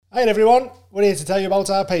Hi everyone, we're here to tell you about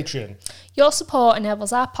our Patreon. Your support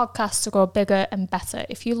enables our podcast to grow bigger and better.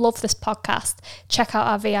 If you love this podcast, check out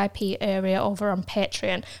our VIP area over on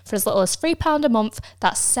Patreon. For as little as £3 a month,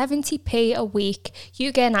 that's 70p a week,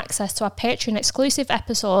 you gain access to our Patreon exclusive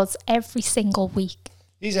episodes every single week.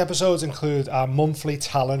 These episodes include our monthly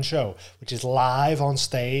talent show, which is live on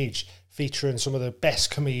stage, featuring some of the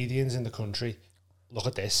best comedians in the country. Look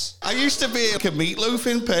at this. I used to be like a Meatloaf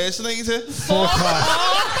impersonator. Fuck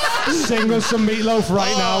off. Sing us some Meatloaf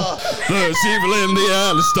right now. There's evil in the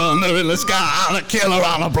air, there's thunder in the sky, and a killer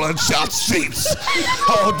on a bloodshot streets.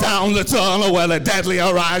 Hold down the tunnel where the deadly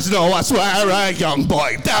horizon. Oh, I swear a young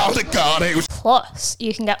boy down to God. Plus,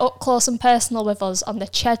 you can get up close and personal with us on the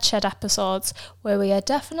Shed episodes, where we are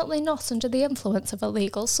definitely not under the influence of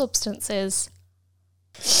illegal substances.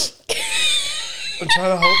 I'm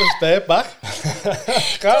trying to hold this babe back.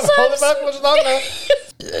 Can't hold it back much longer.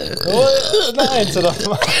 Not into the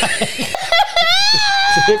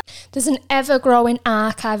There's an ever-growing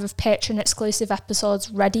archive of Patreon-exclusive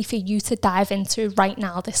episodes ready for you to dive into right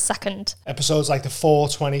now this second. Episodes like the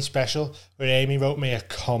 420 special, where Amy wrote me a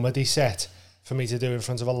comedy set for me to do in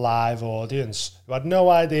front of a live audience who had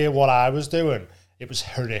no idea what I was doing. It was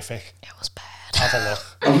horrific. It was bad. Have a look.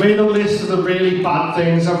 I've made a list of the really bad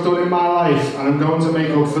things I've done in my life, and I'm going to make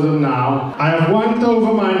up for them now. I have wanked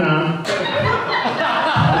over my nan.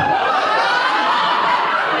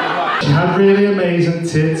 She had really amazing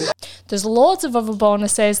tits. There's loads of other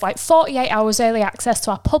bonuses like 48 hours early access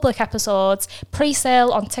to our public episodes,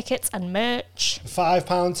 pre-sale on tickets and merch.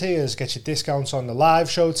 £5 tiers get you discounts on the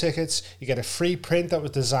live show tickets. You get a free print that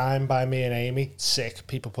was designed by me and Amy. Sick.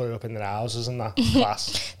 People put it up in their houses and that.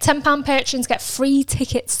 Class. £10 patrons get free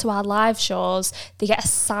tickets to our live shows. They get a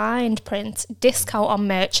signed print, discount on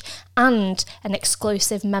merch, and an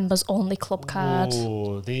exclusive members only club card.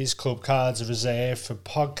 Ooh, these club cards are reserved for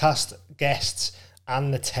podcast guests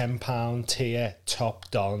and the £10 tier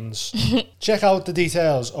top dons. Check out the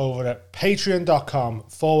details over at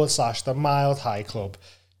patreon.com/the Mild High Club.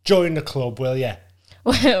 Join the club, will ya?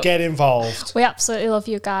 Get involved. We absolutely love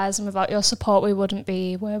you guys, and without your support we wouldn't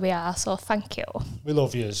be where we are, so thank you. We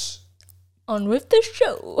love yous. On with the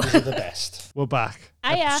show. You're the best. We're back.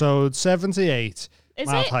 Hiya. Episode 78. Is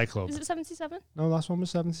Mild it? High Club. Is it 77? No, last one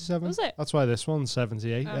was 77. Was it? That's why this one's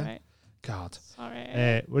 78, All yeah. right. God.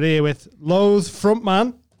 Sorry. We're here with Loathe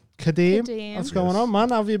frontman, Kadeem. Kadeem. What's going on, man?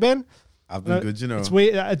 How have you been? I've been good, you know. It's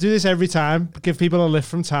weird. I do this every time. Give people a lift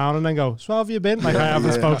from town and then go, so how have you been? Like I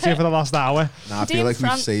haven't spoken to you for the last hour. Nah, I feel like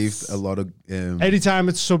we've saved a lot of... Every time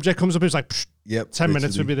its subject comes up, it's like, psh, 10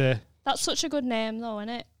 minutes would be there. That's such a good name though, isn't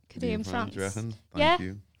it? Kadeem France. Thank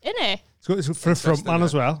you. Isn't it? It's for a frontman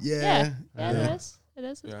as well. Yeah, it is. It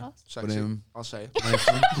is. It's fast. Sexy. I'll say it. Nice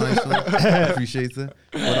one. I appreciate it.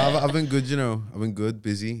 But I've been good, you know. I've been good,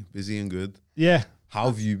 busy and good. Yeah. How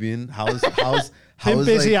have you been? How's been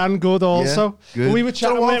busy and good also. Yeah, good. We were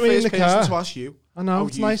chatting when we were in the car. To ask you. I know,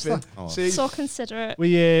 it's nice that. Oh. So considerate.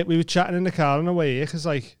 We were chatting in the car on the way here because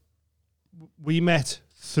like we met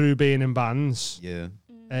through being in bands. Yeah.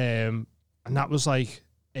 And that was like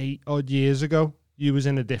 8 odd years ago. You was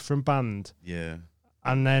in a different band. Yeah.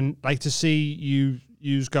 And then like to see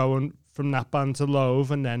you's going from that band to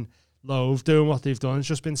Loathe and then Loathe doing what they've done. It's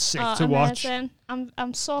just been sick to watch. I'm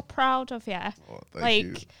so proud of you. Oh,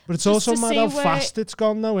 thank you. But it's also mad how fast it's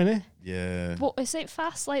gone though, innit? Yeah. But is it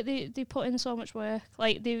fast? Like they put in so much work.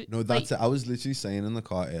 Like they. No, that's it. I was literally saying in the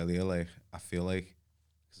car earlier, like I feel like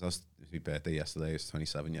because it was my birthday yesterday. I was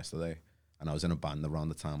 27 yesterday, and I was in a band around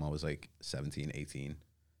the time I was like 17, 18.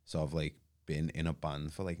 So I've like been in a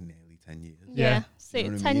band for like nearly 10 years. Yeah. See, You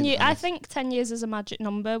know what 10 I mean? years. I think 10 years is a magic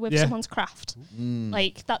number with someone's craft.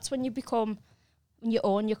 Like that's when you become, when you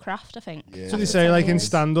own your craft. I think. Yeah. So they say like in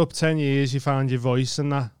stand up 10 years you found your voice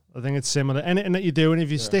and that. I think it's similar. Anything that you're doing,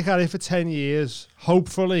 if you stick at it for 10 years,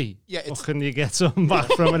 hopefully, can you get something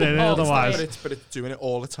back from it? Otherwise, but it's doing it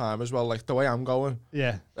all the time as well. Like the way I'm going,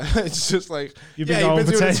 yeah, it's just like you've been going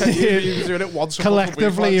for 10 years. You've been doing it once.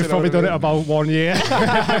 Collectively, you've probably done it about 1 year.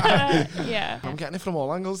 Yeah, I'm getting it from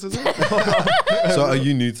all angles, isn't it? So are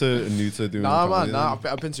you new to doing? Nah, man, nah.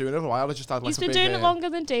 I've been doing it for a while. I just had like he's been doing it longer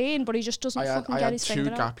than Dean, but he just doesn't fucking get his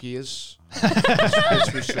finger out. I had 2 gap years.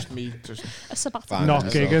 Which was just me, just a sabbatical. Not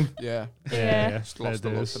gigging. Yeah. Yeah. Lost the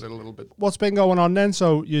love for it a little bit. What's been going on then?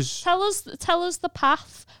 So you tell us the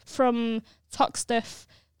path from Toxtiff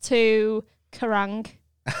to Kerrang.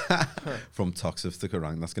 From Toxic to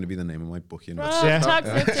Kerrang. That's going to be the name of my book, you know.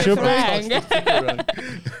 Toxic to Kerrang.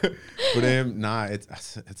 But nah,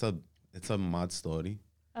 it's a mad story.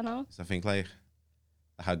 I know. I think like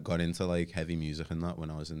I had got into like heavy music and that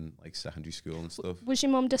when I was in like secondary school and stuff. Was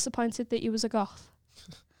your mum disappointed that you was a goth?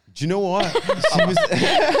 Do you know what? She was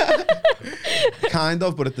kind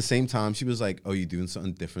of, but at the same time, she was like, "Oh, you're doing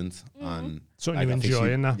something different," and Something you I think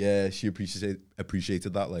enjoy in that. Yeah, she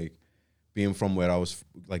appreciated that, like being from where I was,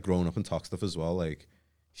 like growing up in Toxteth as well. Like,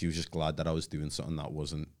 she was just glad that I was doing something that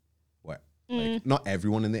wasn't what like not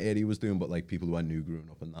everyone in the area was doing, but like people who I knew growing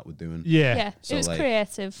up and that were doing. Yeah. Yeah, So, it was like,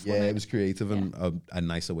 creative. Yeah, wasn't it was creative and a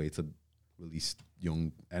nicer way to release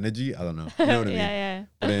young energy. I don't know. You know what I mean? yeah.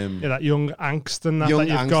 But, Yeah, that young angst and that, Young that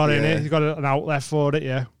you've angst, got in yeah. it. You've got an outlet for it,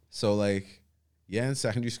 yeah. So like, yeah, in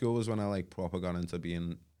secondary school was when I like proper got into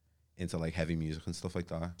being into like heavy music and stuff like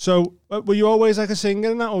that. So, were you always like a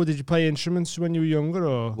singer in that, or did you play instruments when you were younger,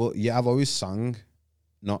 or? Well, yeah, I've always sung,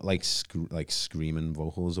 not like like screaming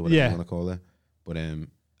vocals or whatever Yeah. you want to call it, but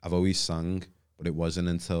I've always sung. But it wasn't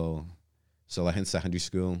until like in secondary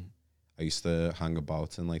school, I used to hang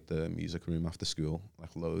about in like the music room after school,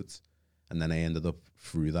 like loads, and then I ended up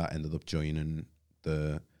joining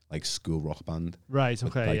the like school rock band. Right,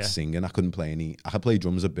 With, okay, like yeah. singing. I couldn't play any. I could play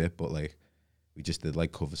drums a bit, but like we just did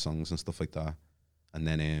like cover songs and stuff like that. And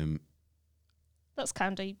then That's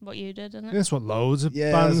kind of what you did, isn't it? That's what loads of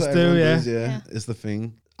yeah, bands that's what do, everyone yeah. does, Yeah. is the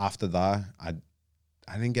thing. After that, I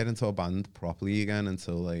didn't get into a band properly again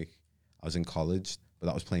until like I was in college, but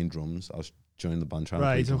that was playing drums. I was joining the band trying to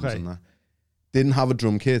play drums and that. Didn't have a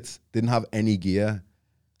drum kit, didn't have any gear,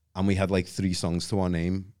 and we had like 3 songs to our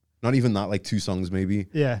name. Not even that, like 2 songs maybe.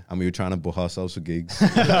 Yeah. And we were trying to book ourselves for gigs.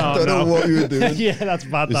 Oh, Don't know what we were doing. Yeah, that's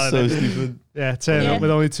bad, It's that, so isn't it? stupid. Yeah, turn Yeah. up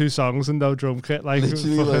with only 2 songs and no drum kit. Like,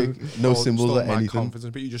 Literally, fucking- like no cymbals or my anything.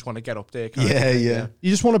 confidence, but you just want to get up there. kind of Yeah, thing, yeah. you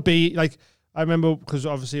just want to be like, I remember because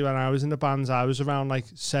obviously when I was in the bands, I was around like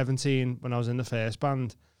 17 when I was in the first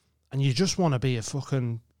band, and you just want to be a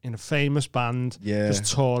fucking in a famous band, Yeah.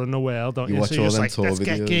 just touring the world, don't You you? watch So all you're just them like, tour let's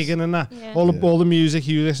get videos. gigging and that. Yeah. All the music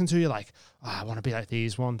you listen to, you're like, I want to be like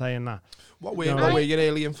these one day and that. What were, No. what were your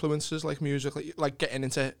early influences, like music, like getting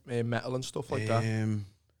into metal and stuff like that?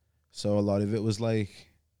 So a lot of it was like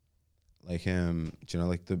do you know,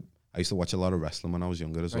 like I used to watch a lot of wrestling when I was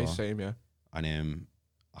younger as Right, well. same, yeah. And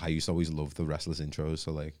I used to always love the wrestlers' intros,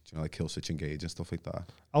 so like, do you know, like Kill Switch Engage and stuff like that.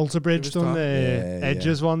 Alter Bridge was done that. the Yeah,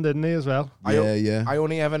 Edges one, didn't he, as well? Yeah. I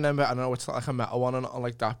only ever remember, I don't know, it's not like a metal one or nothing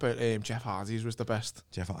like that, but Jeff Hardy's was the best.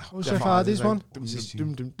 What was Jeff Hardy's one?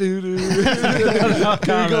 I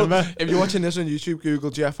can't remember. If you're watching this on YouTube, Google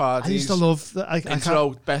Jeff I Hardy's used to love that. I can't,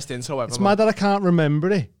 intro, best intro ever. it's man. mad that I can't remember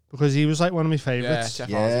it because he was like one of my Yeah, favourites. Jeff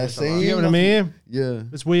Yeah, Hardy was the same. You man. get what I mean? Yeah.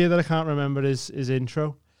 It's weird that I can't remember his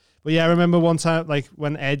intro. But yeah, I remember one time, like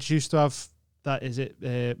when Edge used to have that, is it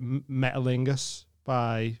Metalingus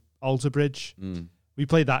by Alter Bridge? We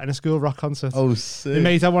played that in a school rock concert. Oh, My sick.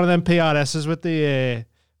 mate had one of them PRSs with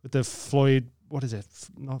the Floyd, what is it?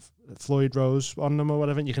 Not Floyd Rose on them or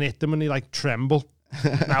whatever. And you can hit them and they like tremble.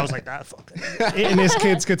 And I was like, that fucking hitting this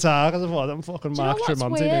kid's guitar because I thought I'm fucking Do you know Mark what's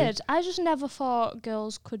Tremonti. weird? I just never thought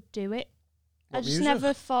girls could do it. I What, just music?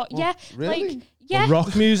 never thought, yeah, really? like, yeah.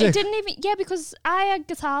 Rock music. It didn't even, yeah, because I had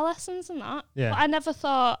guitar lessons and that. Yeah. But I never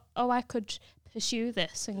thought, I could pursue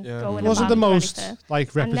this and Yeah. go in Wasn't a the band or most anything.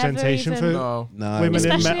 like I never representation even- for No. Nah, women in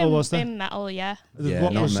Especially metal, was there? in metal, yeah. Yeah,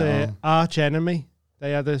 What not was metal. Arch Enemy?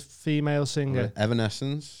 They had a female singer.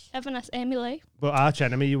 Evanescence. Evanescence, Amy Lee. But Arch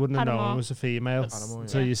Enemy, you wouldn't have known Panama. was a female Panama,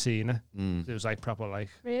 until yeah. you seen her. Mm. It was like proper like,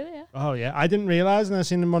 Really, yeah. oh yeah. I didn't realise, and I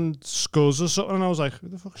seen them on Scuzz or something, and I was like, who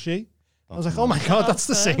the fuck is she? I was like, oh my god, that's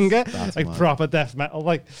the That's singer. That's Like mad. proper death metal.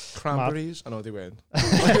 Like, Cranberries? I know they weren't.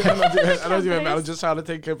 I know they weren't. I was just trying to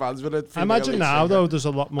think of bands with it. I imagine now though, there's a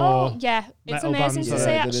lot more. Oh, yeah. It's metal amazing bands to out see,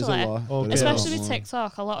 there. there is a actually. lot. Oh, There is a lot Especially with more.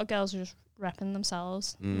 TikTok, a lot of girls are just repping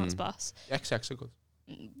themselves. And that's boss. The XX are good.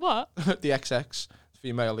 What? The XX,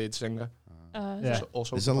 female lead singer. Yeah.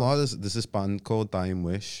 Also There's a lot. There's this band called Dying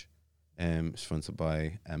Wish. It's fronted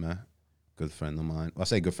by Emma, good friend of mine. Well, I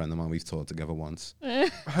say good friend of mine. We've toured together once,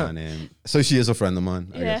 and so she is a friend of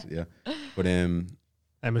mine. I Yeah. guess, yeah. But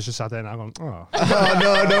Emma's just sat there now going, oh,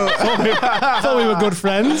 no, thought we were good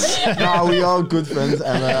friends. no, we are good friends,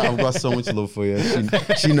 Emma. I've got so much love for you.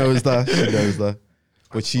 She knows that. She knows that.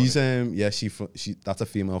 But she's she that's a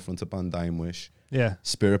female fronted band, Dying Wish. Yeah.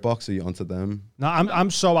 Spirit Box, are you onto them? No,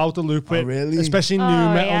 I'm so out the loop with, really? especially new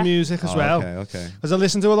Oh, metal yeah. music as Oh, well. Okay. Because I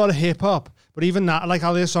listen to a lot of hip hop, but even that, like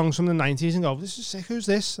I'll hear songs from the 90s and go, this is sick, who's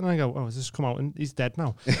this? And I go, oh, has this come out and he's dead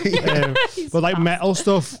now? But like metal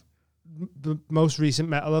stuff, the most recent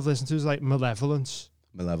metal I've listened to is like Malevolence.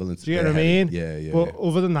 Malevolence. Do you get what I mean? Yeah, yeah. But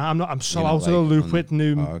other than that, I'm so You're not out of the like loop on- with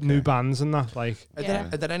new Oh, okay. new bands and that. Like Yeah.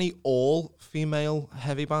 Are there any all female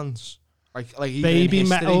heavy bands? Like even Baby in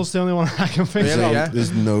history? Metal's the only one I can think Really? of. Yeah.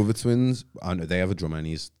 There's Nova Twins. I know they have a drummer, and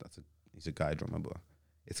he's a guy drummer, but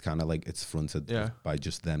it's kind of like it's fronted Yeah. by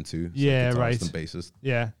just them two. So Yeah, guitarist right. And bassist.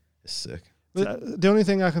 Yeah. It's sick. But the only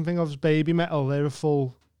thing I can think of is Baby Metal. They're a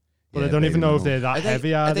full, but Yeah, I don't even Baby know if Metal. they're that Are they-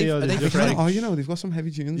 heavy, are are they- they? Or are they're they just French? like, They've got some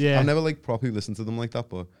heavy tunes. Yeah. I've never like properly listened to them like that,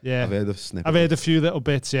 but yeah. I've heard a snippet. I've heard a few little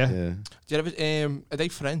bits, yeah. Yeah. Do you ever, are they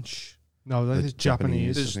French? No, they're They're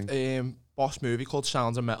Japanese. Japanese. There's boss movie called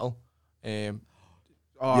Sounds of Metal. Yeah,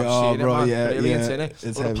 I've seen bro, it, man. yeah, Brilliant, yeah. innit? It's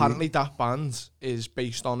But heavy. apparently that band is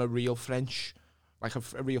based on a real French, like a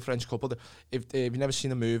real French couple. If you've never seen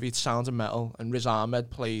the movie, it's Sounds of Metal, and Riz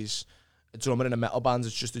Ahmed plays a drummer in a metal band.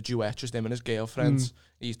 It's just a duet, just him and his girlfriend.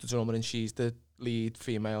 He's the drummer and she's the lead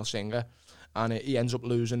female singer. And he ends up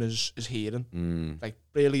losing his hearing. Like,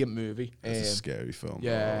 brilliant movie. It's a scary film.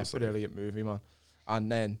 Yeah, bro. It's like- brilliant movie, man.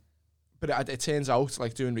 And then, but it turns out,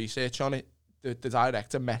 like doing research on it, the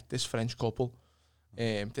director met this French couple,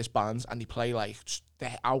 this band, and they play like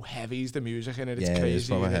how heavy is the music in it? It's crazy. It's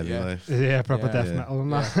proper innit? heavy. Yeah. Like. Yeah, proper Yeah. death Yeah. metal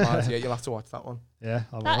and Yeah, that. mad, yeah, you'll have to watch that one. Yeah,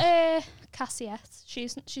 I will. That Cassiette,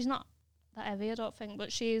 she's not that heavy, I don't think,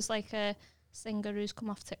 but she's like a singer who's come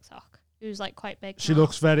off TikTok, who's like quite big. She now.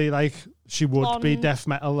 looks very like she would be Blonde. death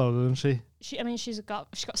metal though, doesn't she? She's got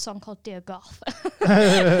a song called Dear Goth.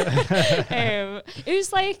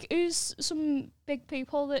 Who's some big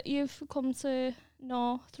people that you've come to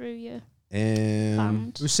know through your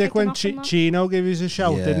band? It was sick Picking when up on that? Chino gave you a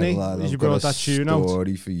shout, didn't he? Lad, You I've brought got that tune out.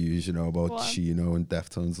 story for you know, about Go on. Chino and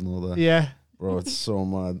Deftones and all that. Yeah, Bro, it's so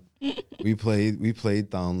mad. We played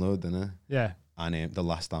Download, didn't it? yeah. And the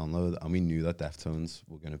last Download, and we knew that Deftones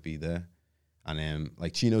were gonna be there. And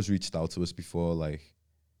like Chino's reached out to us before, like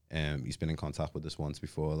he's been in contact with us once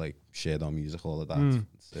before, like shared our music, all of that.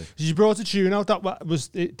 Sick. You brought a tune out that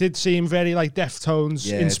it did seem very like Deftones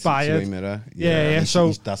Yeah, inspired. It's Mirror. Yeah. and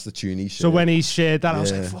So that's the tune he shared. So when he shared that, I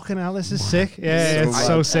was like, Yeah. "Fucking hell, this is sick!" Yeah, So it's mad.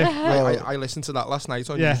 so sick. I listened to that last night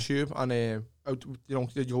on Yeah. YouTube, and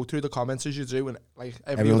you go through the comments as you do, and like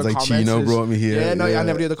every Everyone's other like, comment Chino is, brought me here. Yeah, no, and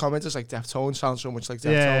every other comment is like Deftones sounds so much like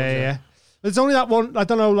Deftones. Yeah. There's only that one. I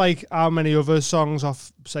don't know, like how many other songs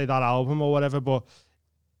off, say, that album or whatever, but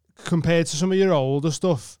compared to some of your older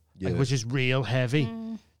stuff, like, Yeah. which is real heavy,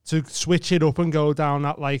 to switch it up and go down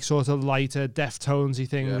that like sort of lighter Deftonesy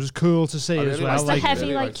thing Yeah. was cool to see I as really well. It's the like- heavy,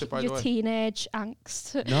 really like liked it, by the your way. teenage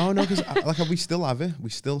angst. No, because like we still have it. We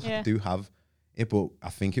still Yeah. do have it, but I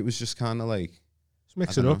think it was just kind of like Just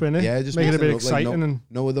mix I it don't up, know. innit? Yeah, just make it a mix bit up, like, exciting and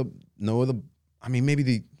no other. I mean, maybe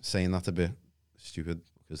the saying that's a bit stupid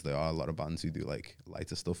because there are a lot of bands who do like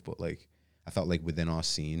lighter stuff, but like I felt like within our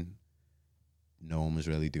scene, no one was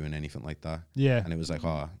really doing anything like that, yeah. and it was like,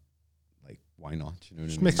 like why not? You know what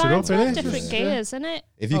Just I mean? mix it up, Bands have innit? different Just- gears, isn't it?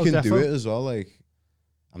 If you Oh, can defo. do it as well, like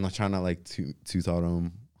I'm not trying to like toot our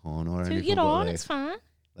own horn or anything. You but, know, like, it's fine.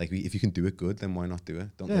 like if you can do it good, then why not do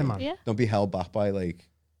it? Don't Yeah, like, man. Yeah. don't be held back by like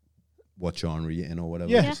what genre you're in or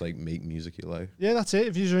whatever. Yeah. Just like make music you like. Yeah, that's it.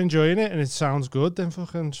 If you're enjoying it and it sounds good, then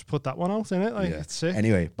fucking just put that one out, innit? Like, Yeah. it's sick.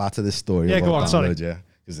 Anyway, back to this story. Yeah, about go on, sorry. Download, yeah,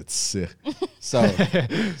 because it's sick. So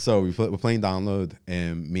we're playing Download.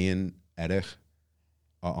 Me and Eric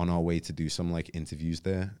are on our way to do some like interviews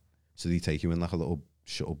there. So they take you in like a little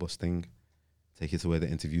shuttle bus thing, take you to where the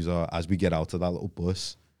interviews are. As we get out of that little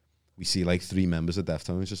bus, we see like 3 members of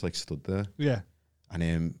Deftones just like stood there. Yeah.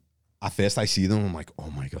 And at first I see them, I'm like, oh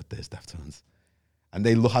my God, there's Deftones. And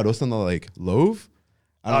they look at us and they're like, Loathe?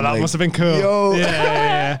 And Oh, I'm that like, must have been cool. Yo.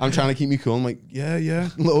 Yeah. I'm trying to keep me cool. I'm like, yeah,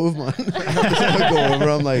 Loathe, man. Just like go over,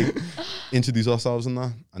 I'm like, introduce ourselves and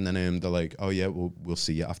that. And then they're like, oh yeah, we'll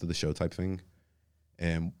see you after the show type thing.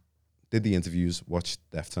 Did the interviews, watched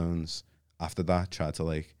Deftones. After that, tried to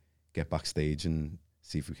like get backstage and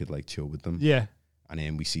see if we could like chill with them. Yeah. And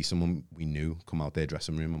then we see someone we knew come out their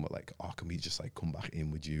dressing room and we're like, oh, can we just like come back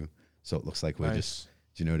in with you? So it looks like we're just,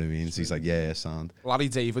 do you know what I mean? So he's like, yeah, sound. Larry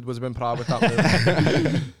David would have been proud with that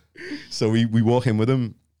move. So we walk in with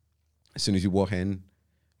him. As soon as you walk in, you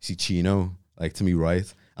see Chino, like to me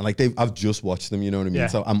right. And like I've just watched them, you know what I mean? Yeah.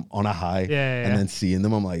 So I'm on a high. Yeah. And then seeing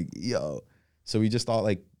them, I'm like, yo. So we just start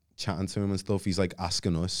like chatting to him and stuff. He's like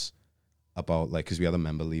asking us about like, because we had a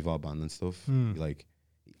member leave our band and stuff. He like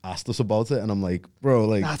asked us about it. And I'm like, bro,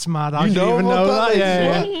 like. That's mad. How You do you know even about know that? that? Like,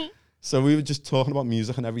 Yeah. what? Yeah. So we were just talking about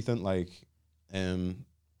music and everything. Like,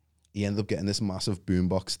 he ended up getting this massive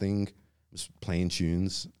boombox thing, was playing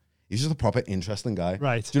tunes. He's just a proper interesting guy.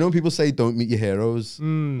 Right. Do you know when people say don't meet your heroes?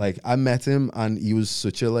 Like I met him and he was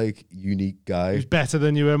such a like unique guy. It was better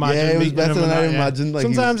than you imagined. Yeah, it was meeting better him than and I that, imagined, like,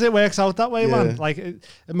 he sometimes it works out that way, Yeah. man. Like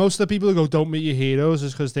most of the people who go, "Don't meet your heroes,"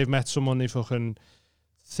 is because they've met someone they fucking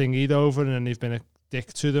thingied over, and then they've been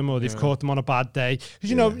dick to them, or they've caught them on a bad day. Because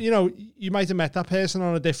you might have met that person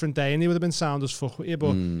on a different day and they would have been sound as fuck with you,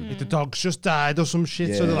 but like the dog's just died or some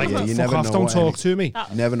shit, so they're like, you fuck never off, know don't what talk to me.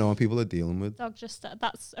 You never know what people are dealing with. Dog just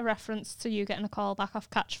that's a reference to you getting a call back off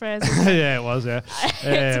catchphrase. Yeah, it was. Yeah,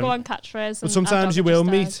 To go on catchphrase. but sometimes you will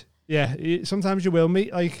meet. Yeah, sometimes you will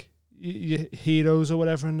meet like your heroes or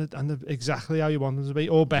whatever, and they're exactly how you want them to be,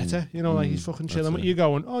 or better. Like he's fucking chilling with you,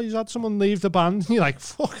 going, "Oh, you've had someone leave the band." And you're like,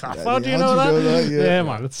 "Fuck off! How do you know that?" Yeah,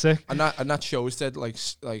 man, it's sick. And that shows that like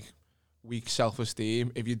weak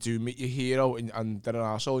self-esteem. If you do meet your hero and they're an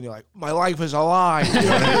arsehole, and you're like, "My life is a lie."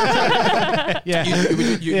 Yeah,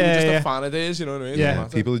 you're just a fan of theirs. You know what I mean? Yeah,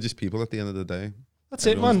 people are just people at the end of the day. That's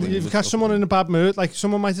it, man. You've catch someone in a bad mood. Like,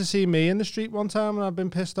 someone might have seen me in the street one time and I've been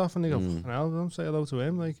pissed off, and they go, "Hell, don't say hello to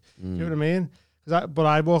him." Like, you know what I mean? But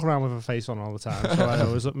I walk around with a face on all the time, so I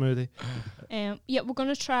always look moody. Yeah, we're going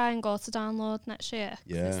to try and go to Download next year.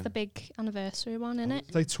 Yeah. It's the big anniversary one, isn't it?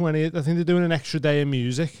 It's like 20th. I think they're doing an extra day of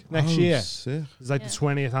music next year. Sick. It's like the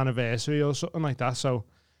 20th anniversary or something like that. So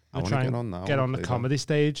we're trying to get on the comedy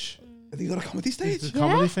stage. Have you got a comedy stage? The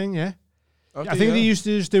comedy thing, yeah. Okay, I think they used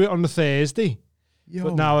to just do it on the Thursday.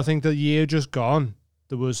 But now I think the year just gone,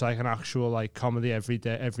 there was like an actual like comedy every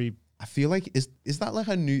day, I feel like is that like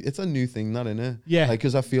it's a new thing, not in it? Yeah. Like,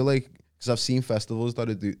 because I feel like I've seen festivals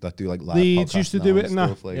that do like live Leeds podcasts used to now do it and and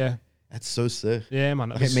stuff. that. Like, Yeah. It's so sick. Yeah, man.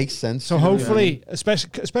 Like, it makes sense. So hopefully,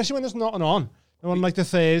 especially when there's nothing on like the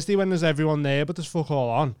Thursday when there's everyone there, but there's fuck all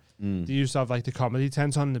on. They used to have like the comedy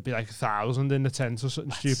tent on. There'd be like 1,000 in the tent or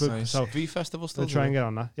something stupid. Nice. So V Festival still they'll try and get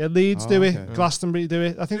on that. Yeah, Leeds do it. Okay. Glastonbury do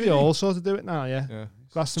it. I think they all sort of do it now. Yeah.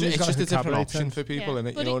 Glastonbury's It's got just like a different cabaret option tent. for people,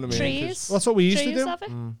 innit? You know what I mean? Trees. Well, that's what we used to Trees do. have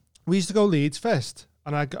it. We used to go Leeds Fest,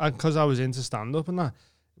 and because I was into stand up and that.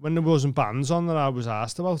 When there wasn't bands on that I was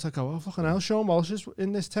asked about, I go, "Oh, fucking hell, Sean Walsh is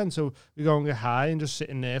in this tent." So we go and get high and just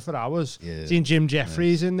sitting there for hours. Yeah. Seeing Jim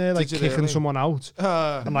Jeffries in there, like Did you kicking really? someone out.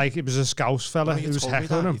 And like it was a Scouse fella who was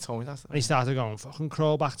heckling him. He told me that. And he started going, "Fucking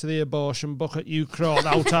crawl back to the abortion bucket, you crawled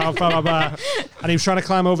out of, blah, blah, blah." And he was trying to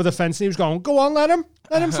climb over the fence and he was going, "Go on, let him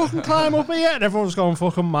fucking climb up here." And everyone was going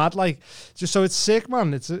fucking mad. Like, just so it's sick,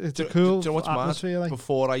 man. It's a cool Do you know what's atmosphere. mad? Like.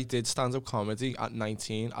 Before I did stand-up comedy at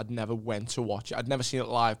 19, I'd never went to watch it. I'd never seen it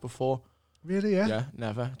live before. Really, yeah? Yeah,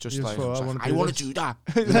 never. Just You like, thought, I want to do that.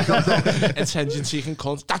 Attention-seeking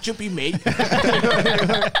cunts. That should be me.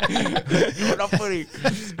 You're not funny.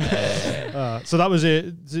 So that was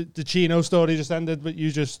it. The Chino story just ended, but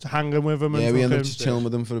you just hanging with him. Yeah, and we ended up fucking- just chilling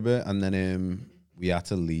with them for a bit, and then we had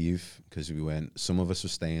to leave because some of us were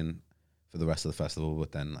staying for the rest of the festival,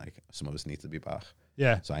 but then like some of us need to be back.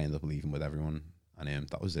 Yeah. So I ended up leaving with everyone, and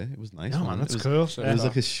that was it. It was nice. Oh, man, that's it was, cool. It was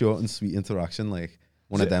like a short and sweet interaction, like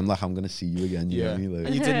one of them, like, "I'm gonna see you again." You know what I mean? And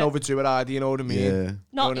Like, you didn't overdo it either, you know what I mean? yeah. You know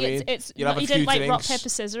No, what I mean? it's You'd have a you few didn't like rock, drinks. paper,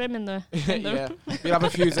 scissor him in the... Yeah. You have a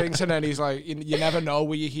few drinks, and then he's like, you never know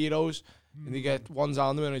with your heroes. And you get one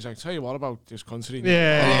down there, and he's like, "Tell you what about this country."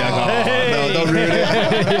 Yeah. No, don't ruin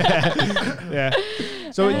it. Yeah.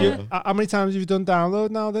 So how many times have you done Download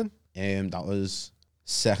now then? That was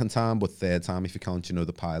second time, but third time if you count,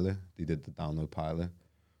 the pilot. They did the Download pilot.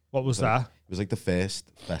 What was Like, that? It was like the first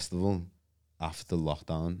festival after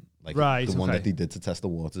lockdown, like Right, the one okay. that they did to test the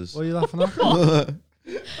waters. What are you laughing at?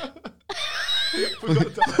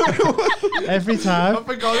 Every I time,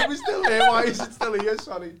 forgot it was still there. Why is it still here?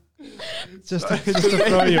 Sorry. just to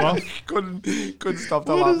throw you off. couldn't stop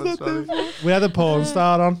the laughing. Sorry. We had a porn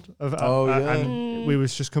star on, yeah. and we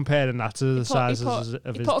was just comparing that to the sizes of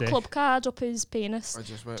He his put a dick. club card up his penis. I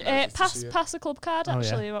just went. Pass the club card, Oh, yeah.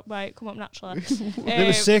 actually. Right, come up naturally. It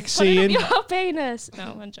was sick Put it seeing. up your penis.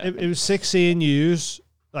 No, I'm joking. It was sick seeing yous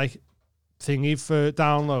like thingy for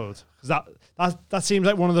Download, because that seems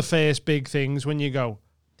like one of the first big things when you go,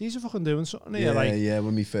 "These are fucking doing something here." Yeah, Like, yeah.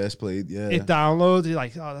 When we first played, yeah. it Download, you're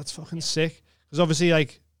like, "Oh, that's fucking sick." Because obviously,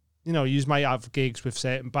 like, you might have gigs with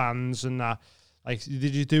certain bands and that. Like,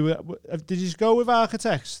 did you do it? Did you go with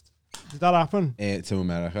Architects? Did that happen? To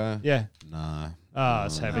America. Yeah. Nah. Ah,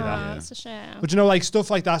 it's heavy, that. That's a shame. But like stuff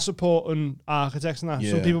like that, supporting Architects and that.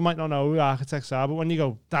 Some Yeah. people might not know who Architects are, but when you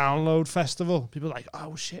go Download Festival, people are like,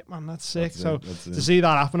 "Oh shit, man, that's sick." That's it. To see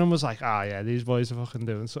that happening was like, yeah, these boys are fucking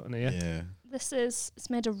doing something here. Yeah. It's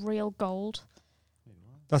made of real gold.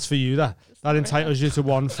 That's for you, that entitles you to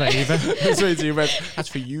one favour. That's what you meant. That's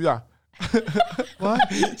for you, that. What?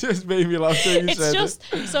 Just made me laugh. When you It's said just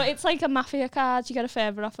so it's like a mafia card. You get a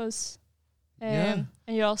favour off us. Yeah.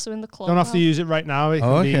 And you're also in the club. Don't have to use it right now. It can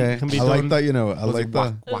Oh, be, okay. can be I done like that. I like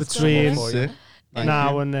that. That's between good. Sick. Thank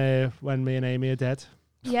now you. and when me and Amy are dead.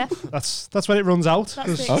 Yeah, That's when it runs out. that's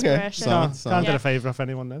 'cause the Okay. expression. Sound. can't get Yeah. a favour off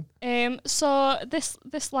anyone then. So this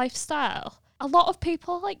lifestyle, a lot of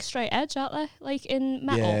people are like straight edge, aren't they? Like in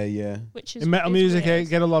metal, Yeah. which is In metal is music, weird. you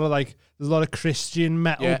get a lot of like, there's a lot of Christian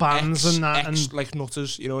metal bands and that. And like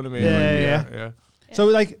nutters, you know what I mean? Yeah. So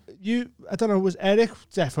like I don't know, was Eric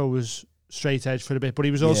Defo was straight edge for a bit, but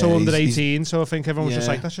he was also under 18, so I think everyone was just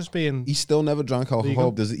like, that's just being... He still never drank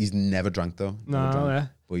alcohol. legal. He's never drank though.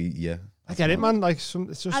 But I get it, man. Like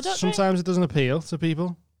it's just sometimes it doesn't appeal to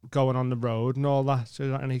people going on the road and all that. So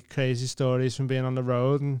you got any crazy stories from being on the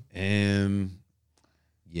road? And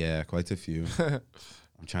yeah, quite a few.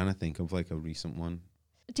 I'm trying to think of like a recent one.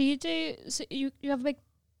 Do you you have a big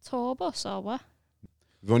tour bus or what?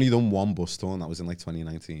 We've only done one bus tour, and that was in like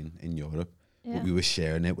 2019 in Europe. Yeah. But we were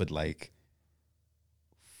sharing it with like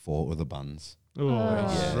 4 other bands.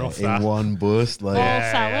 it's rough, in that. one bus. Like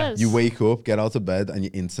All fellas. you wake up, get out of bed, and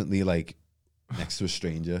you're instantly like next to a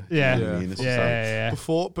stranger. Yeah. You know what I mean? It's just like, Yeah.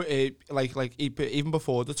 Before, but even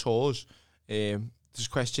before the tours, there's a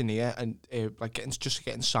questionnaire and like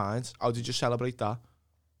getting signed. How did you celebrate that?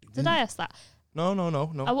 Did I ask that? No.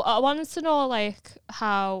 I wanted to know like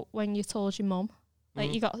how when you told your mum,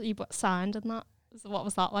 like you got signed and that. What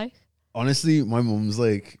was that like? honestly, my mum's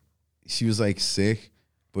like, she was like sick,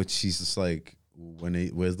 but she's just like,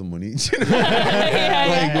 where's the money?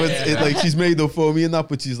 Like she's made up for me and that,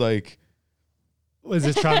 but she's like, Was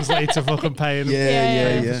it translate to fucking paying?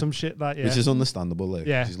 Yeah. For some shit that, Which is understandable. Like,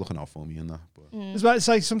 Yeah. she's looking out for me and that. But It's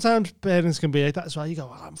like sometimes parents can be like that as well. You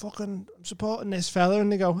go, I'm supporting this fella,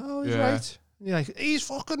 and they go, oh, he's right. And you're like, he's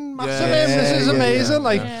fucking massive. This is amazing.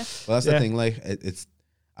 Like, well, that's the thing. Like, it's.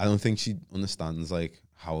 I don't think she understands like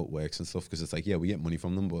how it works and stuff, because it's like, yeah, we get money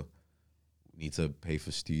from them, but we need to pay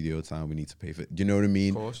for studio time. We need to pay for. Do you know what I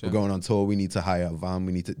mean? Of course, We're going on tour. We need to hire a van.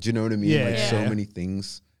 We need to. Do you know what I mean? So many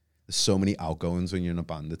things. There's so many outgoings when you're in a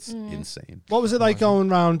band. It's insane. What was it like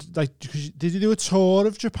going around? Like, did you do a tour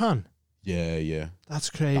of Japan? Yeah. That's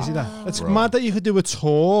crazy. That's mad that you could do a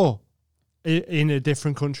tour in a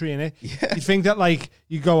different country, innit? Yeah. You think that like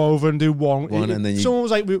you go over and do one and then someone was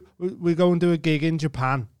like, we go and do a gig in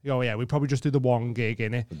Japan. You go, yeah, we probably just do the one gig,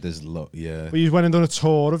 innit? But there's But you went and done a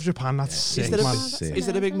tour of Japan. That's sick, man. Is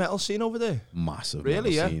there a big metal scene over there? Massive.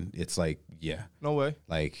 Really? Metal scene. It's like, No way.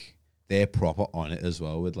 like they're proper on it as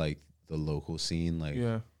well with like the local scene, like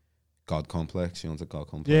God Complex. You onto God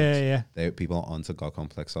Complex? Yeah. People are onto God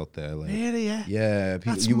Complex out there. Like, really? Yeah.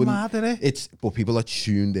 People, that's mad, isn't it? But people are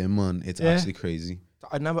tuned in, man. It's actually crazy.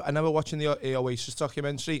 I never watching the Oasis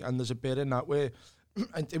documentary, and there's a bit in that where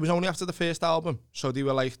and it was only after the first album, so they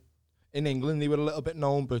were like in England they were a little bit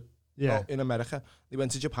known, but not in America. They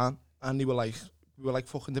went to Japan and they were like, we were like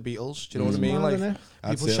fucking the Beatles. Do you know what I mean? Mad,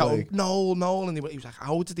 like people shouting, like, Noel, and he was like,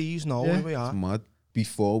 how did these know who we are? It's mad.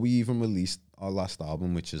 Before we even released our last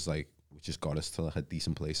album, which has got us to like a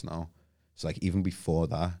decent place now. So like even before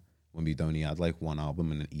that, when we'd only had like one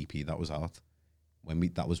album and an EP that was out,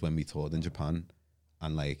 that was when we toured in Japan,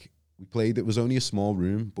 and like we played. It was only a small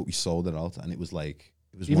room, but we sold it out, and it was like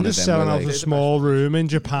even one just of them selling like, out a small room in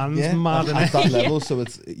Japan's mad, at that level. So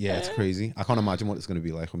it's crazy. I can't imagine what it's going to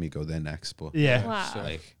be like when we go there next. But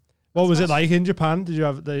Wow. What was it like in Japan? Did you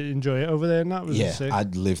enjoy it over there? And that was it sick?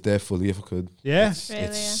 I'd live there fully if I could. Yeah,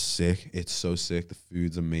 it's sick. It's so sick. The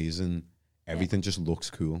food's amazing. Everything just looks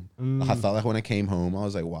cool. Like, I felt like when I came home, I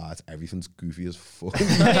was like, wow, everything's goofy as fuck. Do you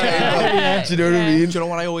know what I mean? Do you know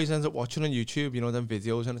what I always end up watching on YouTube? You know, them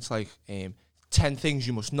videos, and it's like 10 things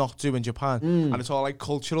you must not do in Japan. And it's all like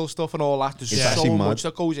cultural stuff and all that. There's so much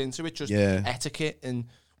that goes into it, just etiquette and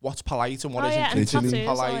what's polite and what isn't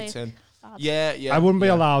polite. And I wouldn't be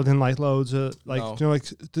allowed in like loads of like you know, like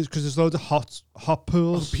because there's loads of hot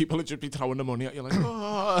pools. People would just be throwing the money at you like,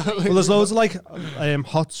 well, there's loads of like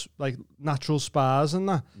hot like natural spas and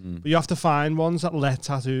that, but you have to find ones that let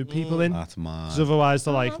tattoo people in. That's mad. Because otherwise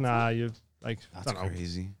they're like, nah, you like that's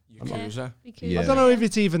crazy. Yakuza. I don't know if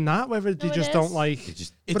it's even that, whether they just don't like.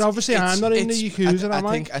 But obviously, I'm not in the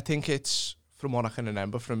Yakuza. I think it's from what I can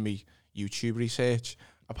remember from me YouTube research.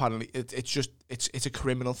 Apparently, it's a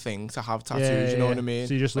criminal thing to have tattoos. You know what I mean?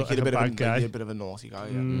 So you just look like a bad guy. You're a bit of a naughty guy.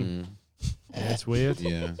 Yeah, it's weird.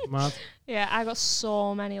 It's mad. Yeah, I got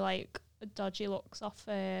so many like dodgy looks off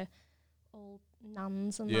old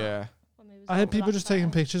nans and that. I had people just taking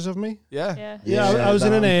pictures of me. Yeah. I was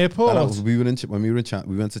in an airport. When we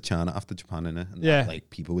went to China after Japan, innit? And like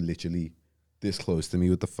people were literally this close to me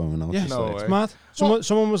with the phone out. Yeah, it's mad.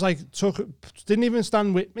 Someone was like didn't even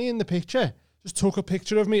stand with me in the picture. Just took a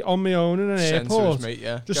picture of me on my own in an airport.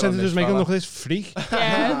 Just sent it to his mate and look at this freak.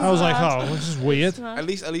 I was like, oh, this is weird. At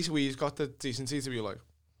least we've got the decency to be like,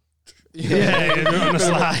 yeah,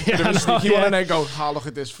 sneaky one and then go, look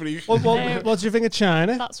at this freak. What do you think of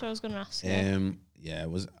China? That's what I was going to ask. yeah, it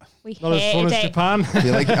was. We Not as fun hated as it. Japan.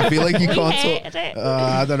 I feel like you We can't hated talk. it.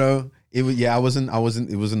 I don't know. It was. Yeah, I wasn't.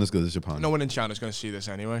 It wasn't as good as Japan. No one in China's going to see this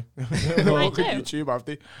anyway. Might Look do. at YouTube, have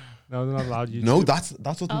they? No, they're not allowed YouTube. No, that's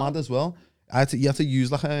what's mad as well. You have to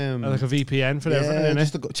use like Like a VPN for everything, just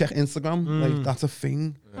innit? to go check Instagram. Like that's a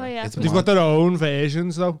thing. Oh yeah. It's They've got their own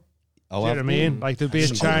versions though. Oh, Do you know what I mean? Like there'd be a I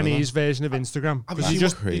didn't know Chinese version of Instagram because That's you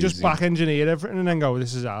just crazy. back engineer everything and then go,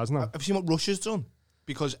 this is ours now. Have you seen what Russia's done?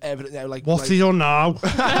 Because everything, like, What's he done now?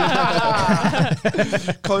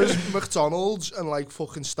 because McDonald's and like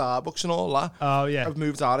fucking Starbucks and all that Oh yeah, have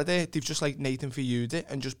moved out of there. They've just like Nathan for you it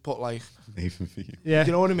and just put like, Nathan for you. yeah.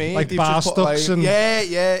 you know what I mean? Like They've bar just put, stocks like, and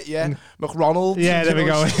yeah, McDonald's. yeah. and, There we you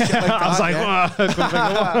know, go. shit like I was that, like, yeah. "What?" Couldn't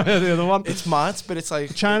think of the other one. It's mad, but it's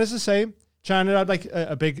like China's the same. China had like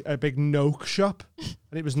a big Noke shop, and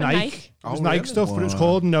it was Nike. Nike? It was Oh, Nike really? stuff, but it was Wow.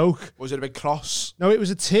 called Noke. was it a big cross? No, it was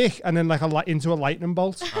a tick, and then like into a lightning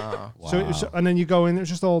bolt. So it was, and then you go in, it was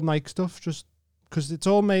just all Nike stuff, just because it's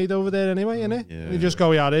all made over there anyway, innit? Yeah. You just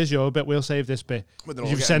go, yeah, there's your bit. We'll save this bit. But they're all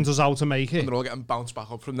You've getting- sent us out to make it. They're all getting bounced back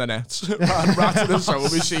up from the nets. right to the sewing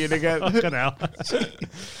machine again. Fucking hell.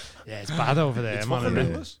 Yeah, it's bad over there, It's man. fucking Isn't it?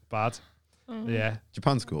 endless. Bad. Yeah.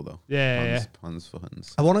 Japan's cool though. Yeah. Japan's fun.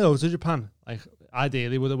 I want to go to Japan. Like,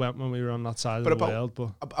 ideally, would have went when we were on that side of But the world, but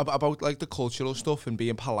About like the cultural stuff and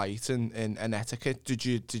being polite and etiquette, did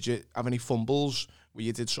you have any fumbles where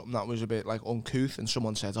you did something that was a bit like uncouth and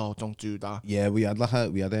someone said, "Oh, don't do that"? Yeah, we had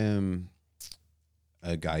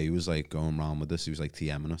a guy who was like going around with us. He was like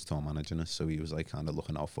TMing us, tour managing us. So he was like kind of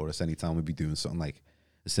looking out for us anytime we'd be doing something like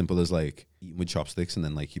as simple as like eating with chopsticks and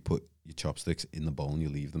then like you put your chopsticks in the bowl and you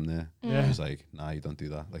leave them there. Yeah. He was like, nah, you don't do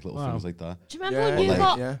that. Like little Wow. things like that. Do you remember when you like-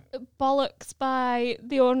 got yeah. bollocked by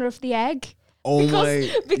the owner of the egg? Oh Because-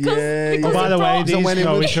 my, because- yeah, because oh, by he the way, brought- these So when it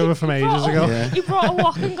know was- each other from ages ago. Yeah. He brought a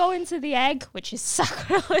walk and go into the egg, which is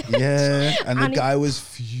sacrilege. yeah, and the And he- guy was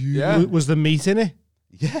fuming. Yeah. Was the meat in it?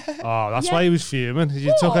 Yeah. Oh, that's Yeah. why he was fuming.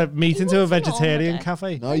 You took a What? meat He into a wasn't on vegetarian with it.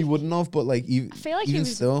 cafe. No, you wouldn't have, but like even, I feel like he even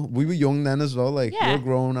was- still, we were young then as well. Like Yeah. you're a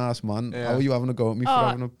grown ass man. Yeah. How are you having a go at me for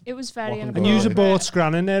having Oh, a? it was very walking And Well, you inappropriate. bought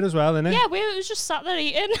scran in there as well, innit? Yeah, we was just sat there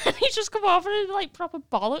eating, and he just come over and like proper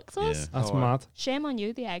bollocked us. Yeah. That's Oh, wow. mad. Shame on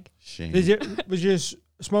you, the egg. Shame. Was you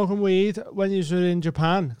smoking weed when you were in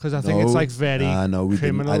Japan? Because I think it's like very no, we didn't.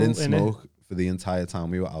 criminal. I didn't innit? smoke for the entire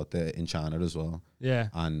time we were out there in China as well, Yeah.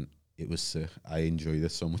 and it was sick. I enjoyed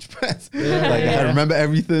it so much better. Yeah, like I yeah. remember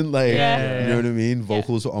everything. Like Yeah. you know what I mean.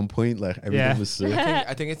 Vocals were on point. Like everything Yeah. was sick.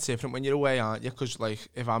 I think it's different when you're away, aren't you? Because like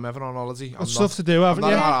if I'm ever on holiday, Got stuff to do, I'm haven't not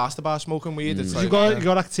you? asked about smoking weed. It's like You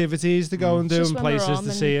got activities to go and do Just and when we're places on to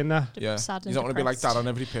and- see and that. yeah. Sad You and don't want to be like depressed. that on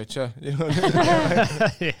every picture. You know what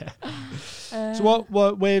I mean? Yeah. So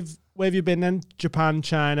where have you been then? Japan,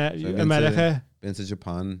 China, So I've America? Been to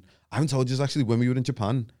Japan. I haven't told you actually when we were in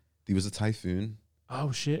Japan. There was a typhoon. Oh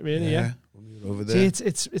shit, really? Yeah. When we were over See, there.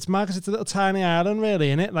 it's mad because it's a little tiny island, really,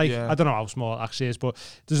 isn't it? Like Yeah. I don't know how small it actually is, but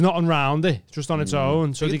there's nothing around it, it's just on its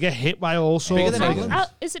own. So Bigger- they get hit by all sorts. than Like, England.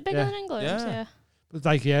 Is it bigger Yeah. than England? Yeah. Yeah. but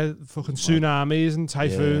like fucking tsunamis and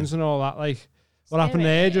typhoons and all that. Like what happened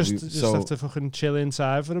there? Just So- have to fucking chill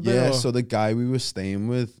inside for a bit. Yeah, or? so the guy we were staying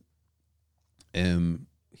with,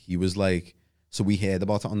 he was like, so we heard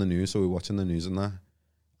about it on the news, so we were watching the news and that,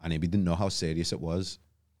 and we didn't know how serious it was.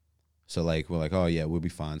 So like we're like, oh yeah, we'll be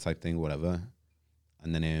fine type thing, whatever.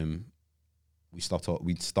 And then we'd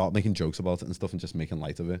start making jokes about it and stuff and just making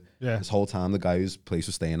light of it. Yeah. This whole time the guy whose place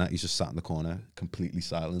was staying at, he's just sat in the corner, completely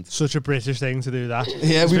silent. Such a British thing to do that.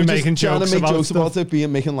 Yeah, Just we be were making just trying to jokes make about jokes stuff. about it,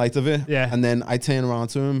 making light of it. Yeah. And then I turn around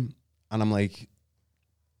to him and I'm like,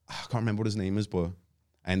 I can't remember what his name is, but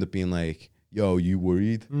I end up being like, yo, you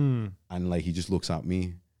worried? Mm. And like he just looks at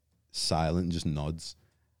me, silent, and just nods.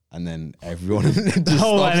 And then everyone just The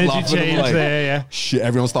whole starts energy laughing. I'm change like, there, yeah. shit,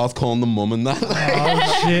 everyone starts calling them mum and that.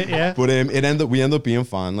 Oh shit, yeah. But we ended up being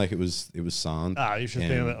fine. Like it was sound. Ah, you should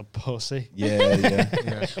be a little pussy.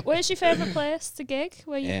 Yeah. Where's your favourite place to gig?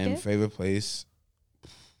 Where you gig? Favorite place,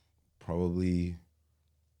 probably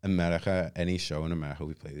America. Any show in America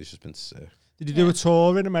we played, it's just been sick. Did you do a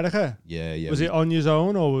tour in America? Yeah. Was it on your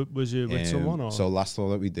own or was you with someone? Or? So last tour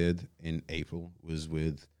that we did in April was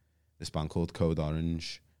with this band called Code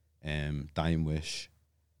Orange, Dying Wish,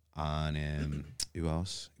 and who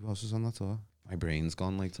else? Who else was on that tour? My brain's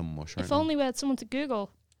gone like to mush right If now. only we had someone to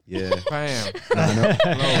Google. Yeah. Bam. No.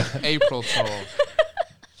 No, April tour.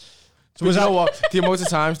 So was you know that- what? The amount of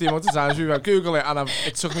times we went Google it, and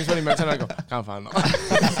it took me 20 minutes, and I go, can't find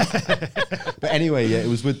that. But anyway, yeah, it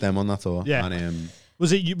was with them on that tour. Yeah. And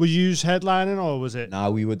Was it were you headlining or was it?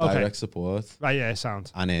 now we were Okay. direct support, Right, yeah,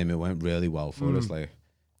 sound. and it went really well for us. Like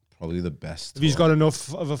probably the best. Have you tour. got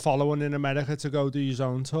enough of a following in America to go do your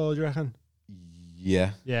own tour, do you reckon?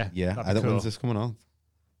 Yeah. Yeah. Yeah. that'd I be don't. When's this coming out?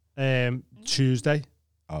 Tuesday.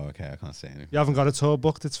 Oh, okay. I can't say anything. You haven't got a tour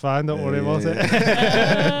booked. It's fine. Don't worry about it.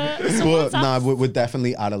 But nah, we're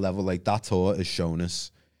definitely at a level like that tour has shown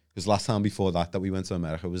us. Because last time before that we went to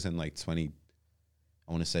America was in like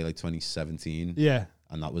 2017. Yeah.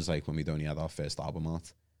 And that was like when we'd only had our first album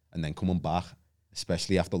out. And then coming back,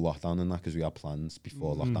 especially after lockdown and that, because we had plans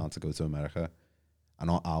before lockdown to go to America. And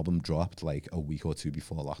our album dropped like a week or two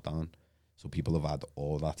before lockdown. So people have had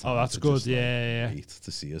all that time. Oh, that's to good. just, like, Yeah. wait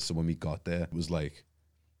to see us. So when we got there, it was like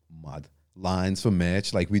mad. Lines for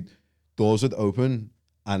merch. Like doors would open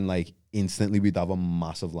and like instantly we'd have a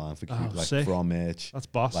massive line for sick. for our merch. That's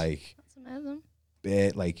boss. Like, That's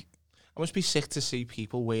amazing. like It must be sick to see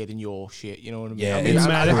people wearing your shit. You know what I mean? Yeah, I mean, it's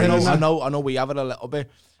I America, know we have it a little bit.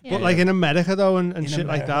 Yeah. But like in America though, and shit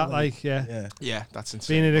like America, that, like yeah. Yeah, that's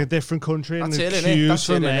insane. being in a different country and That's the it, innit? queues That's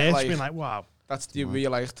for it, innit? merch, Like- being like, wow. That's the where you're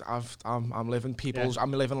like, I'm living people's.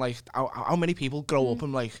 I'm living like how many people grow up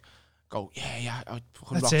and like go, yeah, I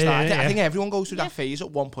fucking That's rock it, star. innit? I think Yeah. everyone goes through that phase at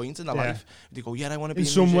one point in their Yeah. life. They go, yeah, I want to be In a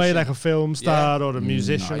some way, musician. like a film star Yeah. or a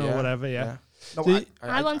musician or Yeah. whatever, yeah. No, Do you-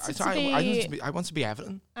 I wanted to be- I want to be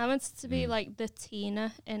everything. I wanted to be like the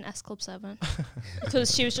Tina in S Club 7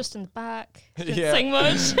 because she was just in the back, didn't Yeah. sing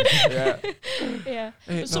much. Yeah, Yeah,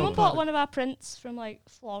 Ain't but someone no bought bad. one of our prints from like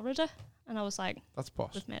Florida, and I was like, that's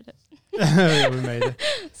boss. "We've made it." Yeah, we made it.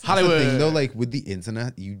 That's the Hollywood. thing though, like with the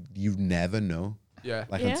internet, you never know. Yeah,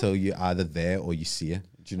 Like Yeah. until you're either there or you see it.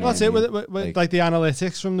 Do you know Well, that's what I it mean? with like the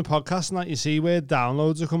analytics from the podcast and that you see where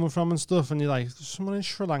downloads are coming from and stuff, and you're like, "There's someone in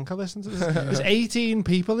Sri Lanka listening to this." There's 18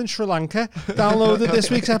 people in Sri Lanka downloaded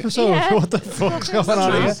this week's episode. Yeah. What the fuck's going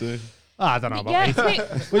on That's here? So, I don't know about Yeah, 18.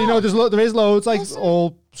 wait, Well, you know, there is loads, like Also-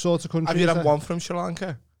 all sorts of countries. have you had that- one from Sri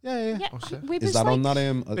Lanka? Yeah. yeah, What's it? we is was that like, on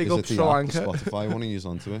that? Big Is up it the Sri app, Lanka. the Spotify one to use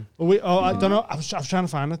onto it? Well, I don't know. I was trying to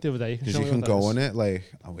find it the other day. Because you can go on it. Like,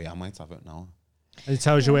 oh wait, I might have it now. It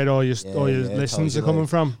tells you where all your Yeah, all your yeah, it listens tells are you, coming like-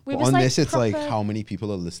 from. we But was on like this, it's like proper- how many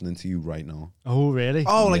people are listening to you right now. Oh, really?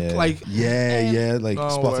 Oh, like yeah. like yeah, like No way.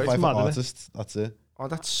 Spotify It's for mad, isn't it? artists. That's it. oh,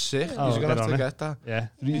 that's sick. Oh, You're gonna get have on to it. get that. Yeah.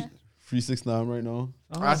 369 right now.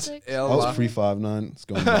 That's sick. ill. Oh, that. it's 359. It's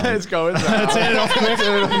going down. It's going down. Turn it off quick.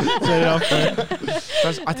 Turn it off quick.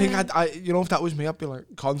 I think you know, if that was me, I'd be like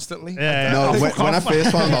constantly. Yeah. No, when I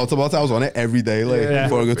first found out about it, I was on it every day, like Yeah.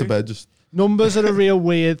 before I go to bed. Just Numbers are a real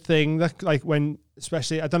weird thing. That like when,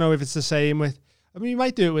 especially, I don't know if it's the same with. I mean, you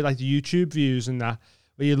might do it with like YouTube views and that,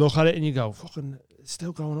 where you look at it and you go, "Fucking, it's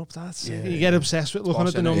still going up." That's Yeah. you get obsessed with looking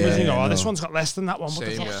Boss, at the innit? numbers. Yeah, and you go, "Oh, no. this one's got less than that one." What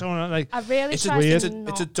the Same, fuck's yeah. going on? Like, I really It's tried weird. to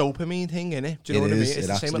it's a dopamine thing, innit? Do you know It what I mean? is, It's it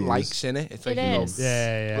the same with actually likes, is. innit? It's like, It you know, is.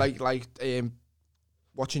 yeah. like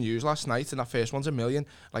watching yous last night and that first one's 1 million.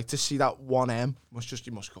 Like to see that 1M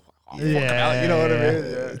you must go, oh, fucking hell, you know what I mean?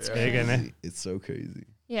 Yeah, It's yeah. big, isn't it? it's so crazy.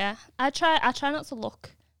 Yeah, I try not to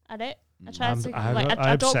look at it. I try I'm- to I- like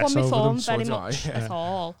I I don't go on obsess my over phone them, so very do I, much yeah. at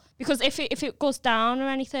all because if it goes down or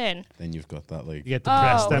anything, Then you've got that like. You get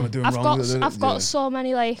depressed. Oh, Then. we're doing I've wrong got with it, I've got yeah. so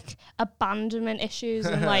many like abandonment issues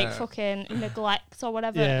and like fucking neglect or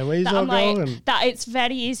whatever. Yeah, where's that all I'm like going? that it's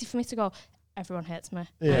very easy for me to go. Everyone hates me.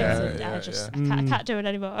 Yeah, yeah, I just yeah. I can't do it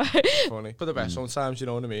anymore. Funny. For the best sometimes, you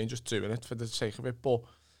know what I mean? Just doing it for the sake of it. But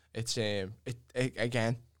it's it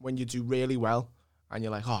again, when you do really well and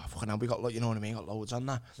you're like, oh fucking hell, we got you know what I mean, got loads on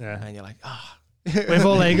that. Yeah. And you're like, ah. We've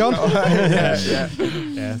all they gone. yeah, yeah.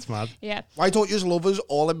 Yeah, it's mad. Yeah. Why don't you just love us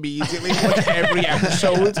all immediately? Like every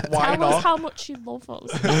episode. Why Tell us not? how much you love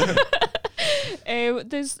us.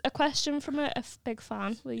 There's a question from a big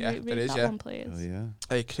fan. Will you Yeah, read there is, that yeah. one, please? Oh yeah.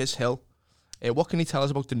 Hey, Chris Hill. What can you tell us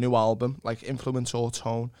about the new album, like influence or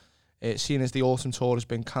tone? Seeing as the autumn tour has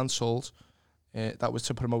been cancelled, that was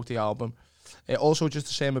to promote the album. Also, just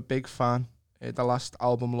to say I'm a big fan. The last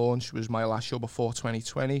album launch was my last show before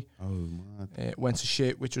 2020. Oh mad. Went to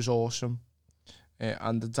shit, which was awesome.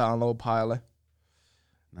 And the download pilot.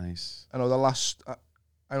 Nice. I know the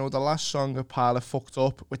last song of Pilot fucked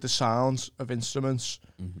up with the sounds of instruments,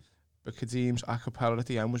 but Kadeem's a cappella at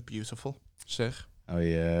the end was beautiful. Sick. Oh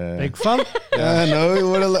yeah. Big fan. Yeah,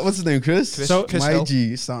 no. What's his name? Chris. So- Chris my Hill.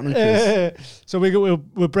 G. Starting with Chris. So we'll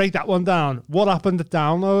break that one down. What happened at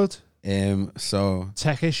download? So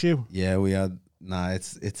Tech issue. yeah, we had. Nah,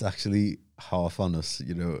 it's actually half on us.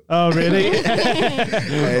 You know. Oh, really?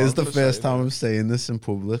 It's the first time I'm saying this in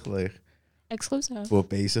public. Like, Exclusive. but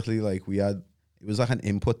basically, like it was like an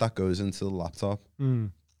input that goes into the laptop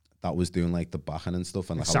that was doing like the backing and stuff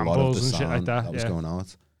and like a lot of Samples the and shit sound like that, was yeah. going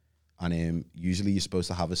out. And usually you're supposed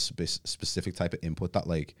to have a specific type of input that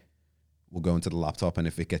like will go into the laptop, and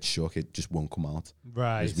if it gets shook, it just won't come out.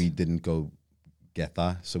 Right. Because we didn't go get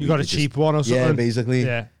that. So You we got a could cheap one or something? Yeah, basically.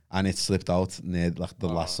 Yeah. and it slipped out near like the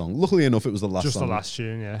last song. Luckily enough, it was the last Just song. the last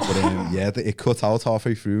tune, yeah. But it cut out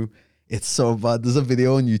halfway through. It's so bad. There's a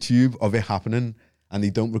video on YouTube of it happening, and they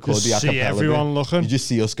don't record Just the acapella see everyone bit. looking. You just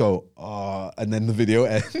see us go, oh, and then the video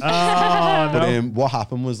ends. Oh, But no. what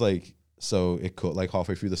happened was like, so it cut like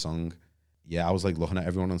halfway through the song. Yeah, I was like looking at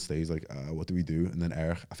everyone on stage, like, what do we do? And then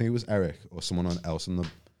Eric, I think it was Eric or someone else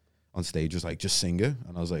on stage was like, just sing it.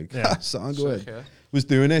 And I was like, Yeah. song good. Yeah. Was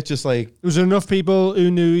doing it just like, Was there enough people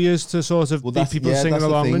who knew you to sort of be that's- people yeah, singing that's the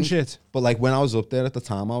along thing. and shit? but like when I was up there at the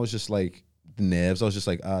time, I was just like, the nerves, I was just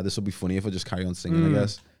like, this will be funny if I just carry on singing, I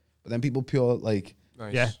guess. But then people pure like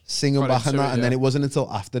Nice. Yeah. singing Got back and into that. it, And then yeah. it wasn't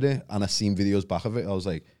until after it and I seen videos back of it, I was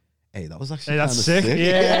like, hey, that was actually Hey, kind that's of sick. sick.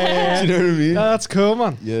 Yeah. Do you know what I mean? No, that's cool,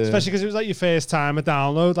 man. Yeah. Especially because it was like your first time at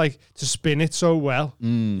download, like to spin it so well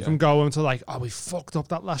from going to like, oh, we fucked up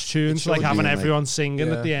that last tune, to like showed having being like- everyone singing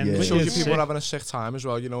Yeah. at the end. Yeah. It which shows you is people sick. are having a sick time as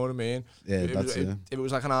well, you know what I mean? Yeah, If that's it. If it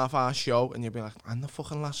was like an half-hour show and you'd be like, and the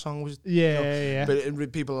fucking last song was... Yeah.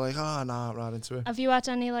 But people are like, nah, right into it. Have you had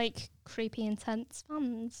any like creepy intense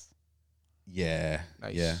fans? Yeah.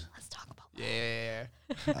 Nice. Yeah. Let's talk about Yeah.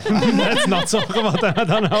 Let's not talk about that. I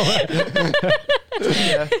don't know.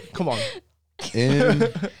 Yeah. Come on. You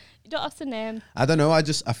don't have to name. I don't know. I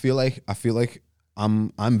feel like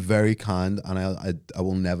I'm very kind, and I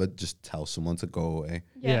will never just tell someone to go away.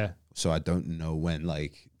 Yeah. So I don't know when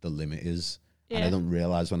like the limit is, and I Yeah. don't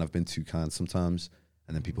realize when I've been too kind sometimes,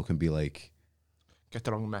 and then people can be like, Get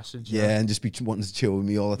the wrong message. yeah, and just be wanting to chill with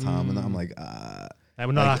me all the time, and I'm like, Hey,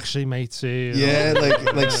 we're not Like- actually mates here. yeah,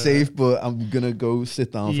 like safe, but I'm gonna go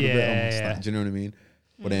sit down for a bit. Yeah. Do you know what I mean?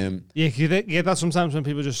 But Yeah, you get that sometimes when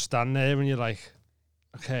people just stand there and you're like,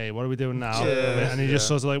 okay, what are we doing now? Yeah, And you just yeah.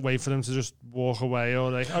 sort of like wait for them to just walk away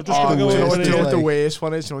or like, I'm just Oh, gonna do go you know over what, do you know here. what the Like- worst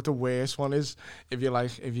one is? You know what the worst one is? If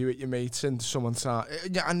you're at your mates and someone start,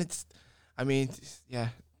 yeah, and it's, I mean, yeah,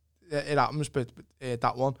 it happens, but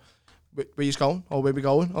that one, where you going, or where we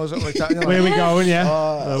going, or something like that. You're Where like, we going? Yeah.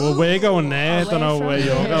 Well, we're going there. Away Don't know from where you.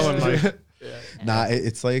 you're going. Like, Nah,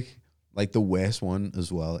 it's like the worst one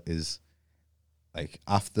as well is like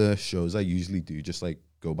after shows I usually do just like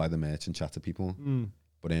go by the merch and chat to people.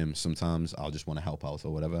 But sometimes I'll just want to help out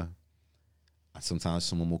or whatever. And sometimes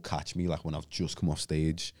someone will catch me like when I've just come off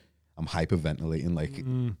stage, I'm hyperventilating, like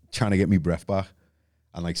trying to get me breath back.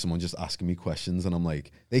 And like someone just asking me questions, and I'm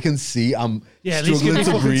like, they can see I'm yeah, at least give struggling me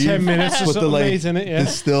to fucking breathe, 10 minutes or but something, they're like, mate, innit? Yeah. they're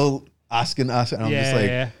still asking, and I'm just like,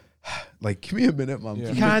 yeah. like, give me a minute, man. Yeah.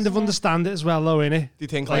 You kind of understand it as well, though, innit? Do you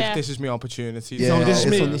think like Yeah. this is my opportunity? Yeah, So this is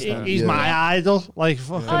it's me. understand- He's yeah. my idol, like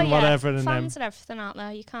fucking Oh yeah, whatever. And then fans and everything out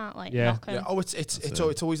there. You can't like Yeah. knock 'em. Yeah,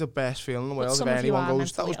 it's always the best feeling in the world if some of you anyone are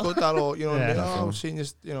goes, that was mentally good, that, or, you know what I mean? Yeah. Oh, I've seen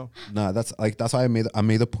this, you know. Nah, that's why I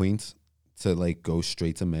made a point to like go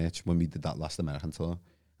straight to merch when we did that last American tour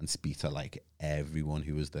and speak to like everyone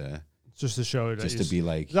who was there, just to show that just to be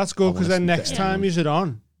like, that's I good wanna because then speak to next time everyone. you're it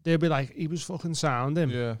on, they'll be like, he was fucking sound him.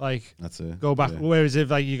 Yeah. Like, That's it. go back. Yeah. Whereas if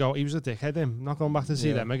like you go, he was a dickhead, him, not going back to see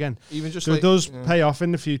Yeah. them again. Even just So like, it does yeah. pay off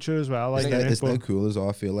in the future as well. Like, It's innit? not cool as well.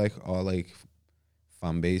 I feel like our like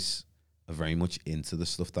fan base are very much into the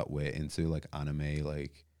stuff that we're into, like anime,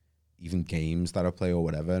 like even games that I play or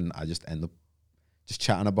whatever, and I just end up just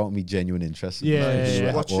chatting about me genuine interest. Yeah, Because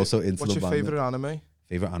yeah, we're yeah. also into What's the your band. favourite anime?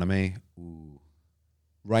 Favorite anime? Ooh.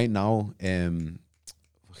 Right now,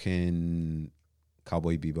 fucking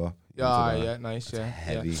Cowboy Bebop. Yeah, Into that. yeah, nice, That's yeah.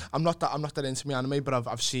 heavy. Yeah. I'm not that into my anime, but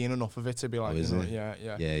I've seen enough of it to be like, is you know, it?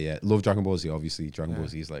 yeah. Yeah. Love Dragon Ball Z, obviously. Dragon Ball Yeah.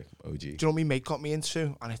 Z is like OG. Do you know what my mate got me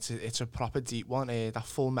into? And it's a proper deep one. That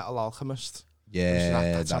Full Metal Alchemist.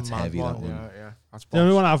 Yeah, That's a that's mad heavy, that one. Yeah. That's The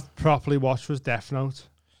only boss. one I've properly watched was Death Note.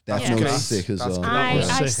 Death Yeah. Note's Great. sick as That's well. great.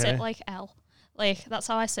 I Sick, sit eh? like L. Like that's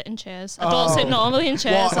how I sit in chairs. I don't sit normally in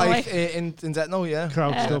chairs. What, I'm like like, in Death Note, yeah.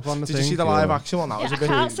 Crouched Yeah. up on the Did thing. you see the live action one? That yeah, was I a bit.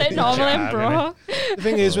 can't sit normally, Yeah, bro. The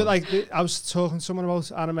thing is, with like, I was talking to someone about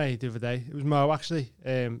anime the other day. It was Mo actually,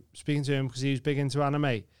 speaking to him because he was big into anime,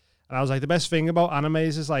 and I was like, the best thing about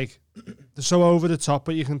animes is like they're so over the top,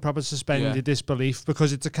 but you can probably suspend Yeah. your disbelief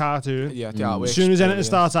because it's a cartoon. Yeah, the artwork's As soon as anything brilliant.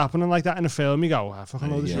 starts happening like that in a film, you go, I fucking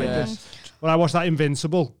know this Yeah. ridiculous. When I watched that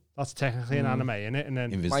Invincible, that's technically an Mm. anime, innit? And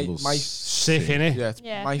then Invincible's my sick, innit? Yeah, it's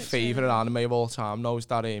Yeah, my it's favourite really- anime of all time. Knows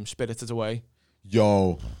that Spirited Away.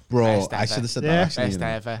 Yo, bro, Best I ever. should have said Yeah. that actually. Best you know.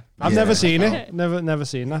 ever. I've Yeah. never seen it. Never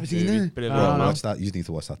seen that. Seen it? Brilliant. No, Bro, no. watch that. You just need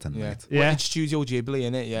to watch that tonight. Yeah. Yeah. Well, it's Studio Ghibli,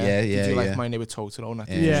 innit? Yeah. Yeah, Did yeah, you like yeah. My Neighbor Totoro? That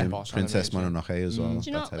Yeah. boss Princess animation. Mononoke as well. Do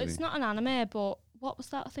you know, That's heavy. it's not an anime, but what was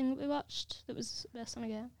that thing that we watched that was based on a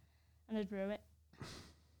game? And I drew it.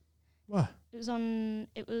 What? It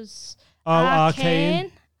was Oh,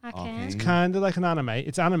 Arcane. Arcane. It's kind of like an anime.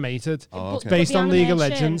 It's animated. Oh, It's okay. based The on League of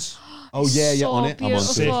animation. Legends. Oh yeah, So on it. I'm on it.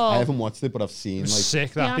 beautiful. I haven't watched it, but I've seen It was like.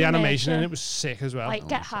 sick. That the animation in it was sick as well. Like,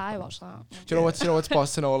 get high, watch that. Do you know what's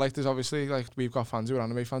boss to know? Like, there's obviously like we've got fans who are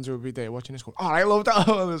anime fans who will be there watching this going, "Oh, I love that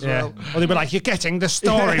one as well." Or they'd be like, "You're getting the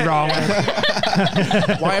story wrong."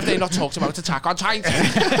 Why have they not talked about Attack on Titan?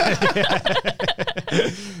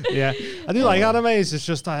 Yeah, I do like animes. It's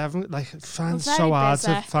just I haven't find it very so hard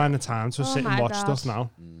busy. to find the time to Oh sit and my watch God. stuff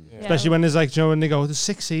now. Yeah. Especially when there's like, when they go, there's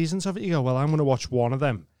 6 seasons of it. You go, well, I'm going to watch one of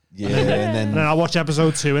them, Yeah, and and then then I'll watch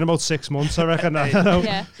episode 2 in about 6 months. I reckon. I don't know.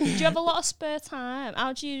 Yeah. Do you have a lot of spare time?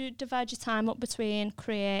 How do you divide your time up between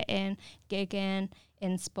creating, gigging,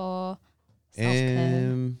 inspo,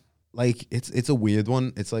 self-care? like it's a weird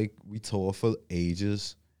one. It's like we tour for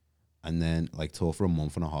ages, and then like tour for a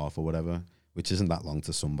month and a half or whatever, which isn't that long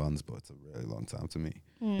to some bands, but it's a really long time to me.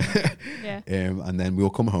 Yeah. And then we'll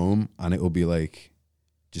come home and it'll be like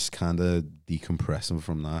just kind of decompressing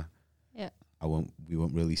from that. Yeah. We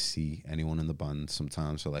won't really see anyone in the band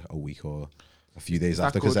sometimes for like a week or a few days that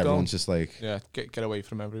after, because good, though? everyone's just like Yeah, get away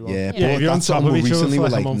from everyone. yeah, Yeah, but if you're on that's top something of we each other recently for were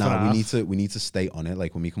like a like, month and a nah, half. we need to stay on it.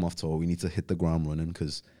 Like when we come off tour, we need to hit the ground running,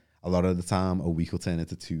 because a lot of the time a week will turn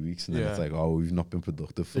into 2 weeks, and then it's Yeah. like, oh, we've not been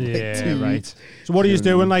productive for like Yeah, 2 right. weeks. So what are you You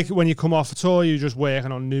know what I doing? Like when you come off a tour, you just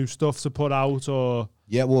working on new stuff to put out, or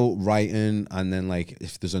Yeah, well, writing, and then like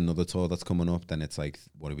if there's another tour that's coming up, then it's like,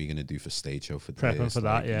 what are we gonna do for stage show for Prepping this? for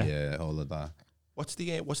that, Like, yeah. all of that. What's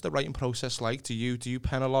the writing process like? Do you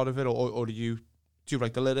pen a lot of it, or do you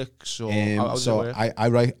write the lyrics, or how does it So work? I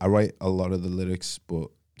write a lot of the lyrics, but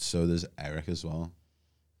so does Eric as well.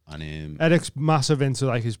 And Eric's massive into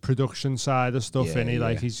like his production side of stuff, Yeah, and he yeah,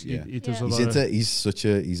 like yeah. he does Yeah. a lot of,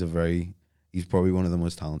 he's probably one of the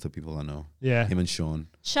most talented people I know. yeah. Him and Sean.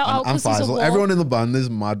 Shout out And because he's a Faisal. wall. Everyone in the band is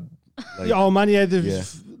mad. Like, Oh man, yeah, Yeah.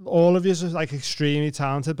 all of you are like extremely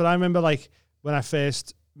talented. But I remember like when I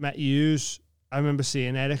first met yous, I remember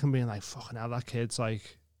seeing Eric and being like, "Fucking hell, that kid's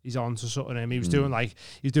like." He's on to something. And he was doing like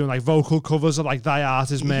vocal covers of like Thy Art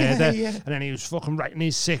Is Murder, yeah. and then he was fucking writing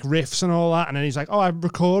these sick riffs and all that. And then he's like, "Oh, I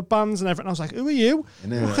record bands and everything." I was like, "Who are you?"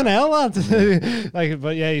 innit? Fucking hell, lad. Like,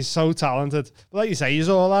 but yeah, he's so talented. But like you say, he's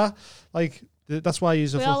all that. Like that's why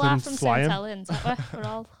he's a We all are fucking from St. flying. Helens, aren't we? We're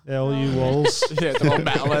all. Yeah, all you we're all- walls. Yeah, they're all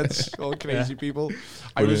metalheads, all crazy people.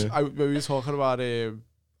 But, We were talking about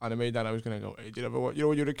anime, then I was gonna go, hey, do you ever watch,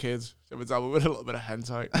 when you're a kid, every time with a little bit of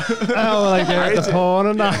hentai. Oh, like the porn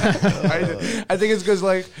and that. I think it's because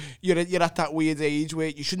like you're at that weird age where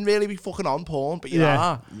you shouldn't really be fucking on porn, but you Yeah.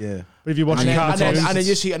 are. Yeah. But if you're watching cartoons, And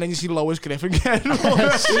then you see Lois Griffin again.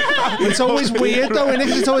 it's always weird though, isn't it?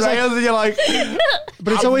 'Cause it's always like, and you're like,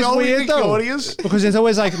 but it's always weird though, Curious. because it's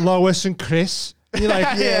always like Lois and Chris. And you're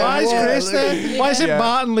like, Yeah, why is yeah, Chris there? Why is it Yeah.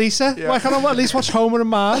 Bart and Lisa? Yeah. Why can't I at least watch Homer and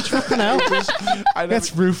Marge? Fucking hell. I know.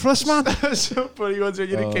 It's ruthless, man. So funny ones when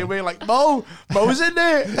you're a kid where you're like, Mo's in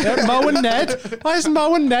there. Yeah, Mo and Ned. Why isn't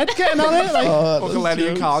Mo and Ned getting on it? Like, Uncle Lenny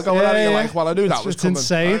and Carl going at it, you're like, well, I knew that was it's coming.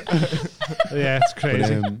 insane. Yeah, it's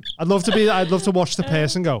crazy. But, I'd love to watch the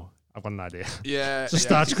person go, I've got an idea. Yeah. Just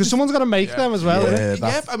start, because someone's got to make them as well. Yeah, innit? Yeah,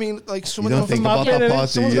 that's- I mean, like some You of don't them think from about Mad, that innit? part,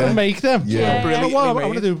 do Someone's you? got to make them. Yeah. Yeah. Brilliantly Well, I'm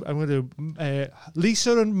made. gonna do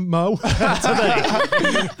Lisa and Mo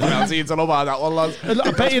today. Well, see, it's all about that one, lads.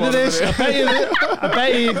 I bet you one it of is. it. I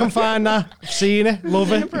bet you can find that. I've seen it.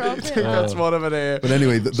 Love it. Inappropriate. That's one of it. But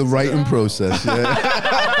anyway, the writing process,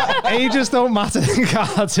 yeah. Ages don't matter in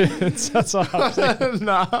cartoons. That's all I'm saying.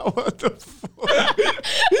 Nah, what the fuck?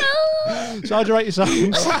 So how'd you write your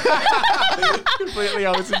songs? Completely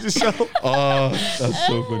out of yourself. Oh, that's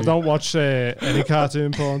so funny. Don't watch any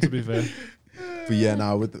cartoon porn, to be fair. But yeah,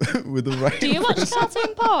 now with the writing. Do you watch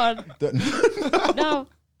cartoon porn? No.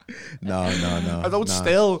 No. I don't nah.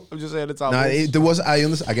 still. I'm just saying it's out. Nah, there was. I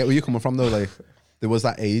get where you're coming from though. Like, there was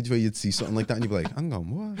that age where you'd see something like that and you'd be like, "Hang on,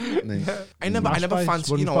 what?" And then, I never Mash bites,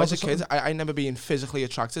 fancied, wooden as a spots or kid, I never been physically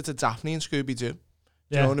attracted to Daphne and Scooby Doo. Do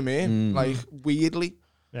Yeah. you know what I mean? Mm. Like, weirdly.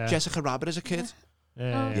 Yeah. Jessica Rabbit as a kid.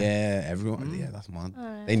 Yeah. yeah, everyone. Yeah, that's mad.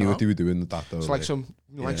 Alright. They knew what they were doing with that though. It's like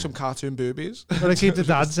some cartoon boobies. Gotta keep the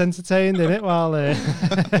dads entertained, innit? While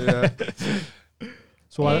Yeah.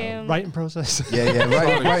 so writing process. Yeah,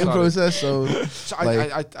 writing Sorry. process. So So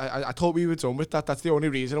Like- I thought we were done with that. That's the only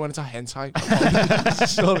reason I went into hentai.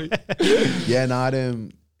 Sorry. yeah,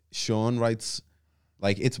 Sean writes,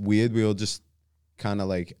 like, it's weird. We'll just kind of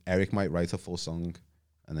like, Eric might write a full song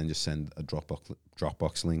and then just send a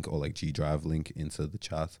Dropbox link or like G Drive link into the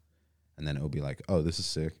chat, and then it'll be like, oh, this is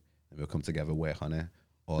sick, and we'll come together, work on it,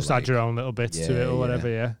 or Just like, add your own little bits to Yeah, it or whatever,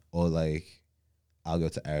 yeah. or like I'll go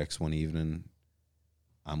to Eric's one evening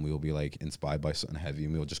and we'll be like inspired by something heavy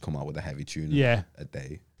and we'll just come out with a heavy tune Yeah. a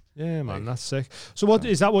day. Yeah, man, that's sick. So what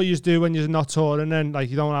is that? What you do when you're not touring? Then like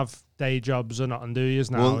you don't have day jobs or nothing, do you?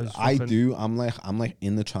 Now, Well, I do. I'm like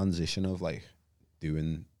in the transition of like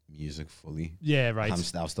doing music fully. Yeah, right. I've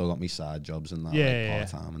still got my side jobs and that, Yeah,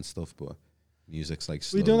 like part time and stuff, but music's like.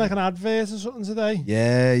 We doing like an advert or something today?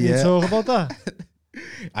 Yeah, You yeah. talk about that?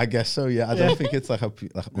 I guess so. Yeah, I don't think it's like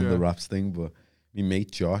under wraps thing, but my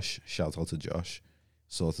mate Josh, shout out to Josh,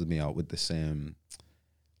 sorted me out with this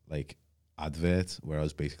like advert where I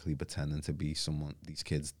was basically pretending to be someone. These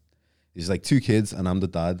kids, there's like 2 kids, and I'm the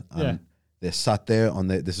dad, and they're sat there on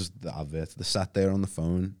this is the advert. They sat there on the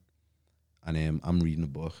phone, and I'm reading a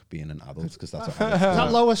book, being an adult, because that's what Is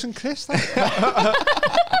that Lois and Chris?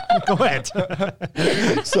 Go ahead.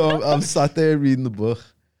 So I'm sat there reading the book,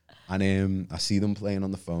 and I see them playing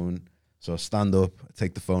on the phone. So I stand up, I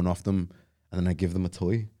take the phone off them, and then I give them a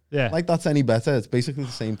toy. Yeah. Like that's any better. It's basically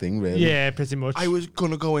the same thing, really. Yeah, pretty much. I was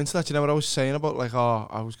gonna go into that. You know what I was saying about like, oh,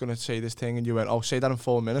 I was gonna say this thing, and you went, oh, say that in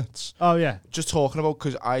 4 minutes. Oh yeah. Just talking about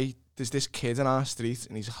because there's this kid in our street,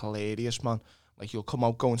 and he's hilarious, man. Like you'll come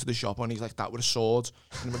out going to the shop, and he's like that with a sword.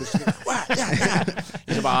 And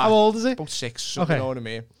he's about How old is he? about 6. Something, you know what I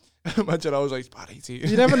mean? Imagine I was like about 18.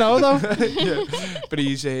 You never know though. Yeah. But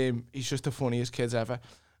he's just the funniest kid ever.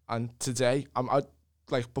 And today, I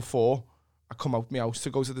like before I come out my house to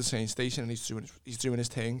go to the train station, and he's doing his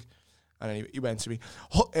thing, and then he went to me,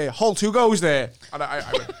 Halt, who goes there? And I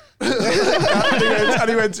went, and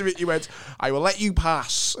he went to me, I will let you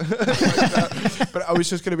pass. But I was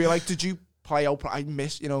just gonna be like, did you play out? I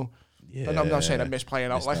miss, you know. Yeah. And I'm not saying I miss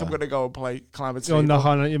playing out. Like that. I'm gonna go and play Climate Go knock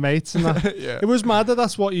on at your mates and that. Yeah. It was mad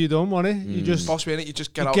that's what you done, wasn't it? You just Possibly, innit? You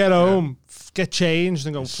just get out, get home, get changed,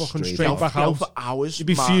 and go fucking straight back out. for hours. You'd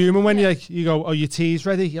be fuming when you go, oh, your tea's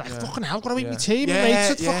ready. You're like, fucking hell, gotta eat my tea. My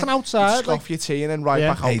mates are fucking outside. Scoff your tea and then back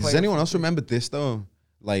out. Hey, does anyone else remember this though?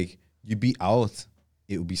 Like you'd be out,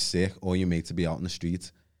 it would be sick, or your mates would be out in the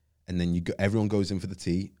street, and then everyone goes in for the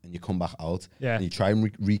tea, and you come back out, and you try and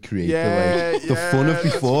recreate the fun of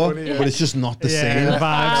before, funny, but it's just not the same. The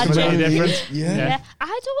vibe's completely different. Yeah.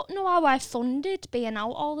 I don't know how I funded being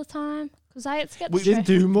out all the time because I had to get. We didn't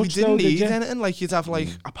do much. We didn't though, need did you? anything. Like you'd have like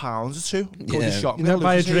a pound or 2, go to the shop, You know,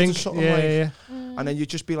 buy a drink. Yeah. And then you'd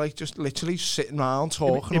just be like, just literally sitting around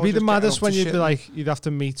talking. It'd be the maddest when you'd be like, you'd have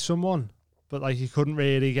to meet someone. But like you couldn't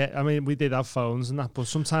really get. I mean, we did have phones and that, but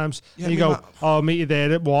sometimes you go, "Oh, I'll meet you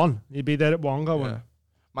there at 1." You'd be there at 1 going. Yeah.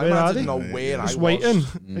 My man didn't know where I was. Just waiting,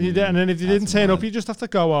 and then if you didn't turn up, you just have to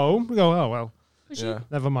go home. You go, oh well,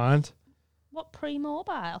 never mind. What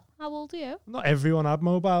pre-mobile? How old are you? Not everyone had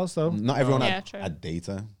mobiles though. Not everyone Yeah, had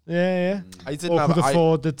data. Yeah. I didn't Or could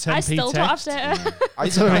afford the 10p I still don't have text. data. I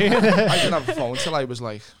didn't have a phone till I was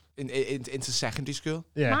like into secondary school.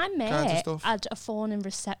 Yeah. My Kinds of mate stuff. had a phone in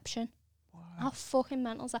reception. How fucking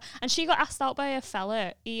mental is that? And she got asked out by a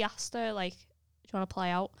fella. He asked her, like, do you want to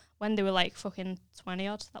play out? When they were, like, fucking 20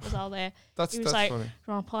 odd. That was all there. That's he was like, funny. do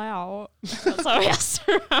you want to play out? That's how he asked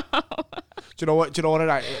her out. Do you know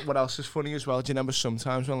what else is funny as well? Do you remember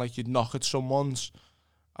sometimes when, like, you'd knock at someone's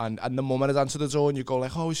and the mum had answered the door and you'd go,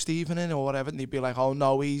 like, oh, is Stephen in or whatever? And he'd be like, oh,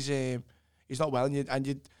 no, he's not well. And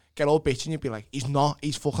you'd get all bitchy and you'd be like, he's not,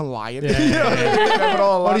 he's fucking lying.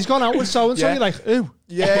 Or he's gone out with so and so. You're like, ooh.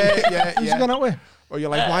 Yeah. He's gone out with. Or you're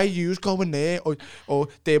like, why are you going there? Or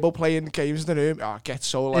they're both playing games in the room. Oh, get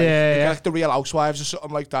so like, like the Real Housewives or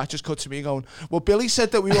something like that. Just cut to me going, well, Billy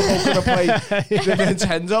said that we were both going to play the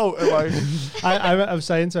Nintendo. And like, I was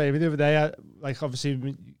saying to Amy the other day, like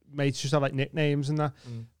obviously mates used to have like nicknames and that.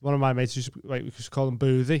 One of my mates used to, like, we used to call him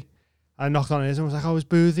Boothie. I knocked on his and was like, oh, is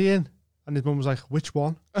Boothie in? And his mum was like, which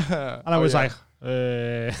one? And I was like,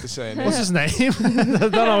 what's his name? I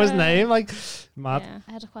don't know his name. Like, mad. Yeah,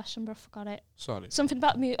 I had a question, but I forgot it. sorry. Something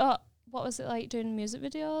about what was it like doing music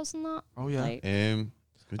videos and that? Oh yeah.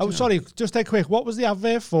 Like, Sorry, just a quick. What was the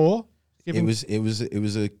advert for? It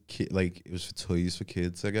was a kid, like it was for toys for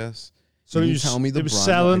kids, I guess. So Can you you tell me the it was brand?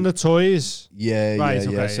 selling the toys. Yeah, Right, yeah.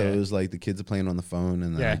 okay, So yeah. it was like the kids are playing on the phone,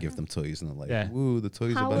 and then Yeah. I give them toys, and they're like, Yeah. "Woo, the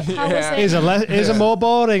toys how are was better." it? Here's a more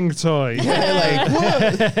boring toy. Yeah, like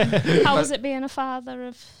what? How was it being a father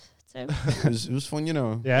of 2? It was fun, you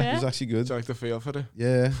know. Yeah. It was actually good. Do you like the feel for it?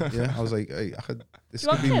 Yeah. I was like, this You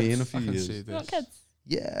want could be me kids? in a few I can years. see You want this. kids?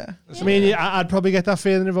 Yeah. I mean, I'd probably get that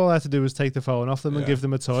feeling if all I had to do was take the phone off them and give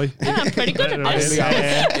them a toy. Yeah, I'm pretty good at this.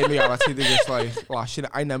 In reality, they just like lashing.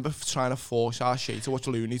 I remember trying to force our shade to watch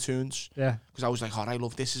Looney Tunes. Yeah. Because I was like, oh, I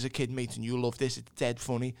love this as a kid, mate, and you love this. It's dead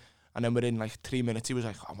funny. And then within like 3 minutes, he was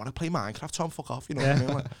like, I want to play Minecraft, Tom, fuck off. You know what I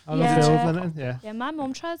mean? Like, I'm Yeah. not filled in it. Yeah. Yeah, my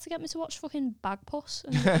mum tried to get me to watch fucking Bagpuss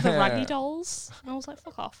and the Raggy Dolls. And I was like,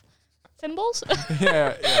 fuck off. Thimbles?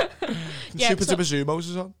 yeah. Yeah, Super so- Duper Zumos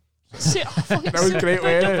is on. That was great,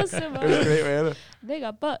 wasn't it? It was great, wasn't it? They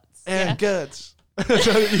got butts. And good. That's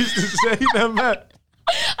what it used to say, remember?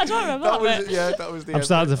 I don't remember That was, bit. yeah, that was the I'm end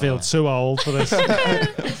starting to of it. feel too old for this.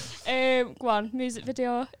 Go on, music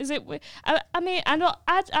video. Is it? I mean, I know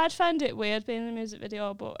I'd find it weird being in a music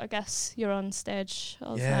video, but I guess you're on stage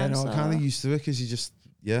all the Yeah, time. no, so. I'm kind of used to it because you just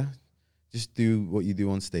do what you do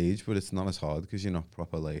on stage, but it's not as hard because you're not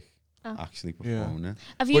proper actually performing it.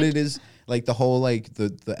 Have But you? it is like the whole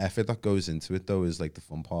the effort that goes into it though is like the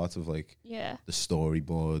fun part of like Yeah, the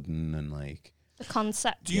storyboarding and like the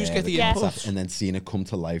concept. Do you get the Yeah. input? and then seeing it come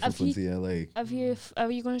to life in Have front of you like. Have you? Are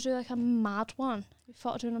you going to do like a mad one? You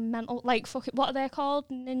thought of doing a mental, like fuck it. What are they called?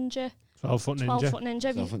 Ninja. 12-foot 12 ninja. foot ninja.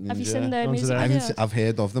 Have 12-foot you ninja. seen the Onto music that. video? I've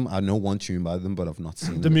heard of them. I know one tune by them, but I've not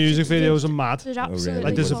seen The them. music videos are mad. They're really? absolutely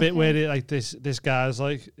Like there's a bit fucking- where like this guy's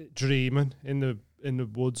like dreaming in the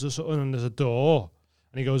woods or something, and there's a door,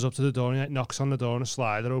 and he goes up to the door and he like knocks on the door and a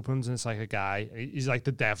slider opens and it's like a guy. He's like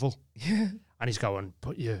the devil. Yeah. And he's going,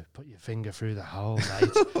 put your finger through the hole,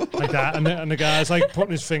 mate. Like that. And the guy's like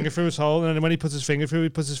putting his finger through his hole. And then when he puts his finger through, he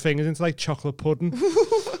puts his fingers into like chocolate pudding.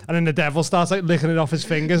 And then the devil starts like licking it off his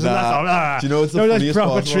fingers. And that's Do you know what's the that's funniest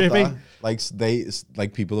proper part about trippy. that?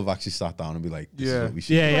 Like people have actually sat down and be like, this is what we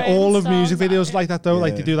should Yeah, do. yeah. All of Brainstorm music that, videos yeah. like that though.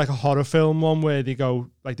 Like they Yeah. do like a horror film one where they go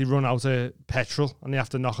like they run out of petrol and they have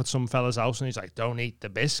to knock at some fella's house and he's like, "Don't eat the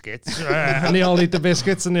biscuits," and they all eat the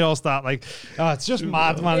biscuits and they all start like, "Oh, it's just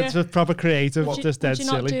mad, man! Yeah. It's just proper creative, Would you, just dead would you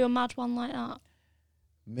not silly." do a mad one like that?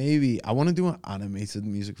 Maybe I want to do an animated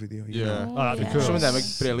music video. You Yeah. know? Oh, that'd be yeah. cool. Some of them are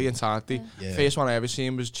brilliant, aren't they? Yeah. First one I ever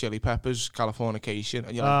seen was Chili Peppers, Californication,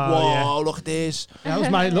 and you're like, Oh, whoa, yeah. look at this. That was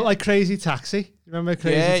my look like Crazy Taxi. You remember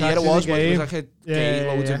Crazy Yeah, Taxi? yeah, it the was. But it game? was like a Yeah, game,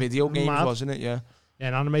 yeah, loads yeah. of video games, Mad. wasn't it? Yeah. Yeah,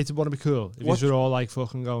 an animated one would be cool. If What- you were all like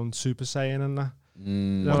fucking going Super Saiyan and that. You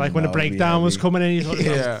know, Mm, like when the that would be breakdown was heavy. coming in, he's like,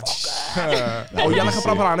 Yeah. Oh, yeah, like a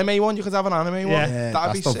proper anime one. You could have an anime one. Yeah. Yeah, That'd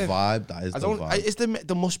that's be the sick. vibe. That is I the don't. vibe.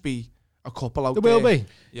 There must be a couple out there there. will be.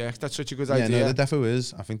 Yeah, that's such a good Yeah, no, idea. there definitely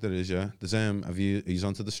is. I think there is. Yeah, there's he's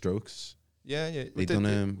onto the Strokes. Yeah. They done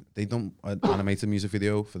an animated music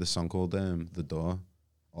video for the song called The Door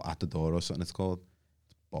or At the Door or something. It's called.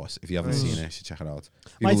 Boss. If you haven't Nice. seen it, you should check it out.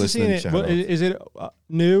 Might People have seen listening, it. check Well, it out. is it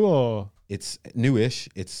new or It's newish.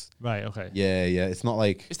 It's right? Okay. yeah. It's not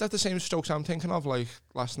like Is that the same Strokes I'm thinking of, like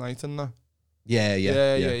last night and that? yeah.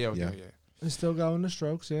 Okay, yeah. It's still going the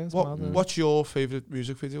Strokes. Yeah. It's What mad, What's your favourite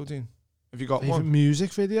music video, Dean? Have you got favorite one?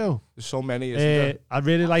 music video? There's so many, isn't there? I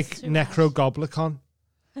really like too Necro Goblicon.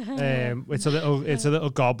 It's a little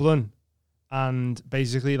goblin, and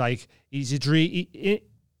basically like he's a dream. It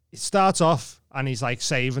starts off and he's like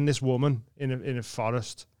saving this woman in a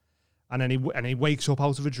forest, and then he wakes up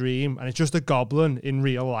out of a dream, and it's just a goblin in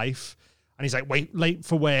real life. And he's like, late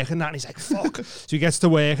for work and that. And he's like, fuck. So he gets to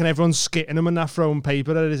work and everyone's skitting him and that, throwing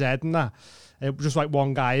paper at his head and that. Just like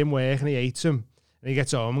one guy in work and he hates him. And he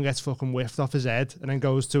gets home and gets fucking whiffed off his head and then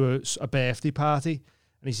goes to a birthday party.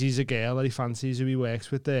 And he sees a girl that he fancies who he works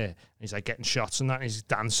with there. And he's like getting shots and that. And he's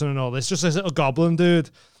dancing and all this. Just this little goblin dude.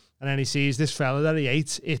 And then he sees this fella that he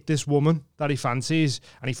hates hit this woman that he fancies.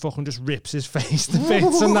 And he fucking just rips his face to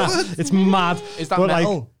bits and that. It's mad. Is that But, like,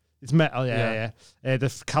 metal? it's metal, yeah.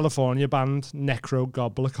 The California band Necro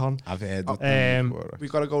Goblicon. I've heard of them before.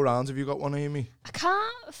 We've got to go round. Have you got one, Amy? I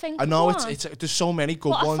can't think. I know of it's one. it's there's so many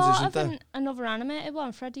good But ones, I thought isn't of there? another animated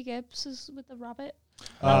one. Freddie Gibbs is with the rabbit.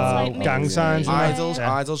 Gang Signs. Yeah. Idols,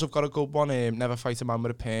 Yeah. Idols have got a good one. Never Fight a Man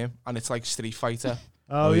with a Perm, and it's like Street Fighter.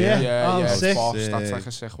 Oh, yeah. yeah, Oh, sick. Boss, that's Sick. like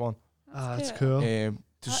a sick one. Oh, that's cute. cool.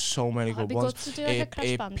 There's so many That'd good be ones. good to do like a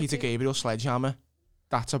Crash Bandicoot. Peter Gabriel Sledgehammer,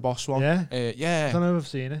 that's a boss one. Yeah? yeah. I don't know if I've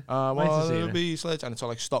seen it. Might have seen Well, it. be Sledge, and it's all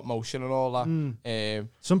like stop motion and all that.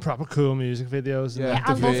 Some proper cool music videos. Yeah, Yeah,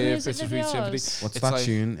 I the love Bit music of Sweet Symphony. videos. What's It's that like-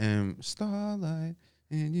 tune? Starlight.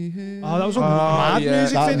 In your hair. Oh, that was a mad yeah.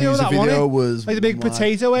 music That video, music that one. video eh? was Like the big mad.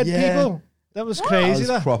 potato head Yeah. people. That was That crazy, was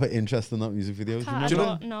that. proper interesting, that music video. Do you I Do you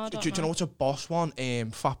remember? don't know. I Do don't you know what's a boss one?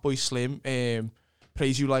 Fatboy Slim.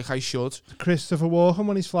 Praise You Like I Should. Christopher Walken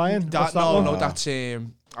when he's flying. What's that one? No, that's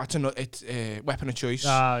it's Weapon of Choice.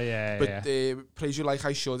 Oh, yeah, But yeah. Praise You Like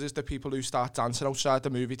I Should is the people who start dancing outside the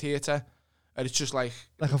movie theatre. And it's just like,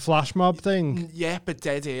 Like a flash mob thing. yeah, but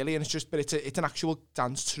dead early. And it's an actual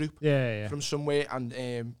dance troupe Yeah, yeah. from somewhere.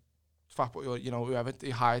 And Fatboy, or, whoever, they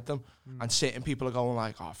hired them. And certain people are going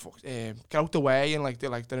like, oh, fuck, get out the way. And like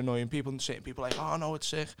they're annoying people. And certain people are like, oh, no, it's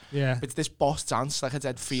sick. Yeah. But it's this boss dance, like a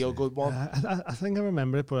dead feel-good one. I think I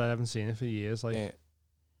remember it, but I haven't seen it for years. Like, Yeah.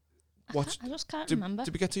 I just can't remember.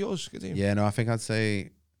 Did we get to yours, Kadeem? Yeah, no, I think I'd say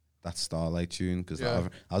that Starlight tune because Yeah.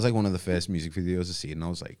 that was like one of the first music videos I seen, and I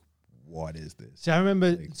was like, "What is this?" see, I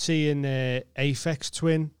remember Like- seeing Aphex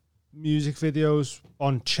Twin music videos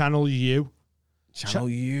on Channel U. Channel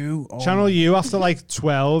U. Oh. Channel U after like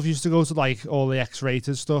 12 used to go to like all the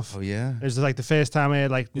X-rated stuff. Oh yeah. It was like the first time I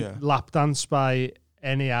heard like Yeah. Lap Dance by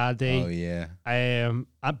NERD. Oh yeah.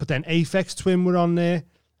 But then Aphex Twin were on there,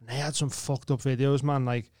 and they had some fucked up videos, man.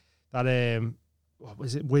 Like that what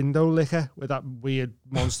was it, Window Licker, with that weird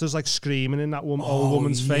monsters like screaming in that old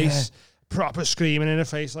woman's face, proper screaming in her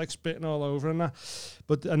face, like spitting all over and that.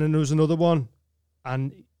 And then there was another one,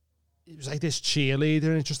 and it was like this cheerleader,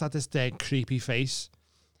 and it just had this dead creepy face,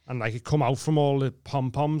 and like it come out from all the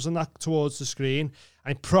pom poms and that towards the screen,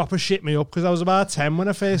 and it proper shit me up because I was about 10 when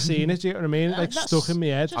I first seen it. Do you know what I mean? It, like stuck in my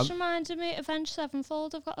head. Just reminded me, Avenged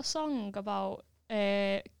Sevenfold have got a song about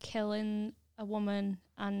killing a woman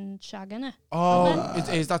and shagging her. Oh,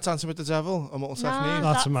 is that Dancing with the Devil? A Mortal Technique?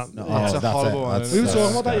 That's a That's a horrible one. We were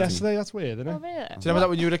talking about that yesterday. That's weird, isn't it? Oh, really? Do you remember that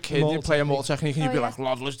when you were a kid, you'd play a Mortal Technique and you'd be like,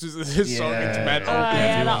 Lord, let's do this song, it's mental. Oh,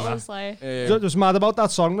 yeah, that was like... What's mad about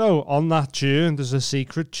that song, though, on that tune, there's a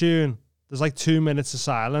secret tune. There's like 2 minutes of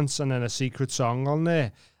silence and then a secret song on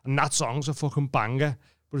there. And that song's a fucking banger.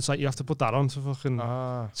 But it's like you have to put that on to fucking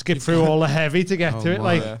skip through all the heavy to get to it.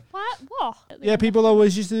 Like, What? Yeah, people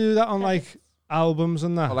always used to do that on like albums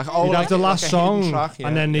and that. You'd have the last song, track,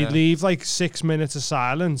 and then they'd leave like 6 minutes of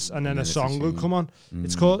silence, and then a song would come on.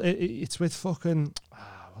 It's called. It's with fucking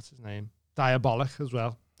what's his name? Diabolic as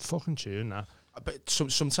well. Fucking tune that. But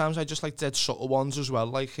sometimes I just like dead subtle ones as well,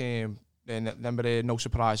 like remember No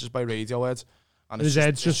Surprises by Radiohead. And his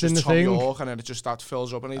head's just in the Tom thing. York, and then it just that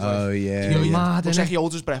fills up, and he's Oh like, yeah. Mad, looks innit? like he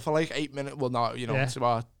holds his breath for like 8 minutes. Well, no, you know, it's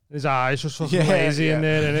about. His eyes just fucking lazy in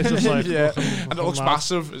there, and it's just like and it looks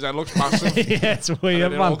massive. His head looks massive. Yeah, it's weird,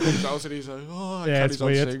 and then man. it all comes out, and he's like, oh, Yeah, it's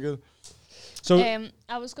weird. singing. So,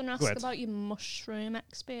 I was going to ask about your mushroom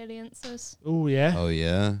experiences. oh yeah. Oh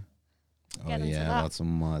yeah. Oh Get into yeah. that. That's a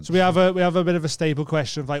mad. So we have a bit of a staple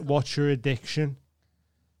question of like, what's your addiction?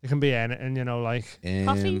 It can be anything, you know, like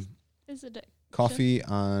Coffee is addiction. Coffee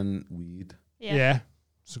and weed. yeah,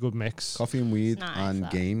 it's a good mix. Coffee and weed nice, and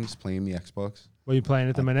that. games. Playing the Xbox. What are you playing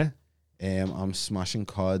at the minute? I'm smashing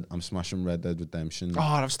COD. I'm smashing Red Dead Redemption. Oh,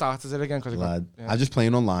 I've started it again because Lad. I'm just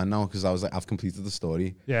playing online now because I was like, I've completed the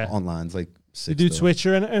story. Yeah. Online's like You do Twitch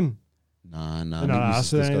or anything? Nah. You're not Maybe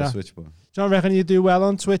asked just any go of that. Switch, but. Do you reckon you do well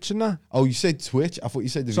on Twitch and that? Oh, you said Twitch? I thought you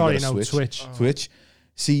said Sorry, you got a no, Switch. Twitch. Twitch.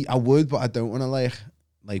 See, I would, but I don't want to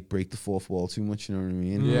like break the fourth wall too much. You know what I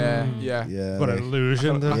mean? Yeah. What an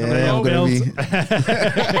illusion. Yeah, I'm gonna be.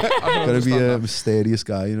 Gotta be a mysterious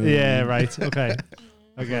guy. You know? Yeah, right. Okay,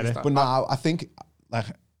 I get it. But no, I think like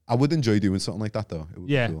I would enjoy doing something like that though. It would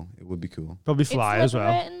Yeah. be cool. It would be cool. Probably fly as it's well.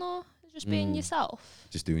 liberating though, just being yourself.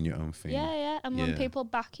 Just doing your own thing. Yeah. And when Yeah. people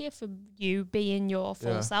back you for you being your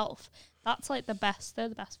full self, that's like the best. They're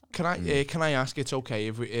the best. Can I ask? It's okay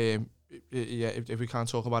if we if we can't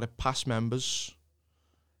talk about it. Past members.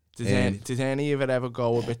 Did any of it ever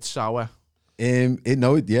go a bit sour? No,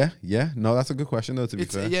 that's a good question though. To be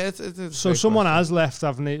fair, It's So someone has left,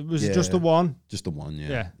 haven't it? Was it just the one? just the one.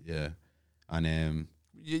 Yeah. And it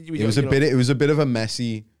it was a bit of a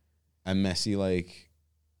messy like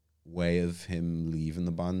way of him leaving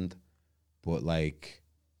the band, but like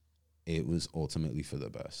it was ultimately for the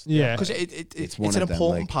best. Yeah, because it's one an of them,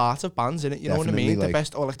 important like, part of bands, isn't it? You know what I mean? definitely, The like,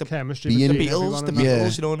 best, or like the chemistry. being- between Beatles, everyone the and that. Yeah.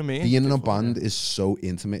 Beatles. You know what I mean? Being in a band is so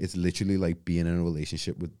intimate. It's literally like being in a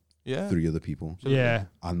relationship with Yeah. 3 other people. Yeah,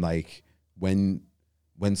 And like when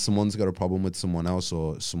someone's got a problem with someone else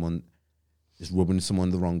or someone is rubbing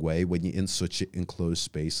someone the wrong way, when you're in such an enclosed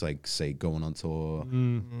space, like say going on tour,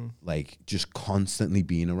 like just constantly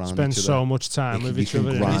being around spend each other, so much time with you each can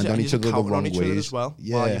other. grind innit? on each other the counting wrong on each other ways. as well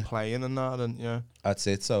while you're playing and that, and That's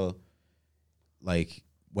it. So like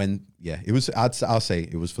when I'll say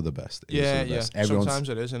it was for the best. It was for the best. Sometimes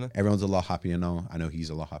it is, isn't it? Everyone's a lot happier now. I know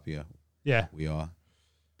he's a lot happier. Yeah, We are.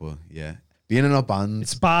 But yeah, being in a band,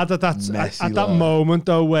 it's bad at that messy, at that like. moment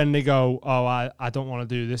though when they go, oh, I don't want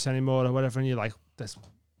to do this anymore or whatever, and you're like, this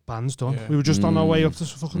band's done. Yeah. We were just on our way up to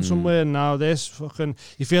fucking somewhere, and now this fucking.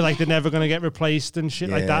 You feel like they're never gonna get replaced and shit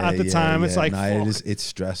like that. At the time, it's like, nah, fuck. it's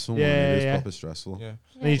stressful. Yeah, man. It is yeah. proper stressful. Yeah.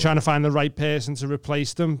 And you're trying to find the right person to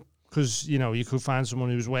replace them. Because, you know, you could find someone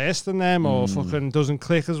who's worse than them or fucking doesn't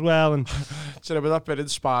click as well. And Do you remember that bit in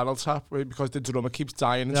Spinal Tap where, because the drummer keeps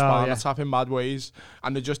dying in Oh, Spinal yeah. Tap in mad ways,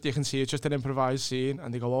 and you can see it's just an improvised scene,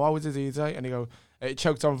 and they go, "Oh, how did he die?" And they go, "He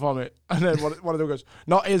choked on vomit," and then one of them goes,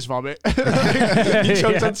 "Not his vomit." He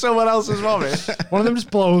choked on someone else's vomit. one of them just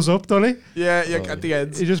blows up, doesn't he? Yeah, at the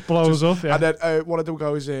end. He just blows up, yeah. And then one of them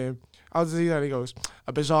goes, "How did he die?" And he goes,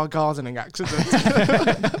 "A bizarre gardening accident."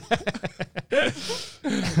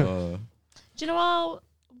 Do you know how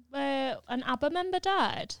an ABBA member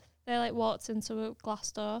died? They like walked into a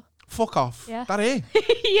glass door. Fuck off. Yeah. That it?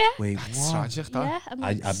 yeah. Wait, That's what? tragic, that. Yeah. And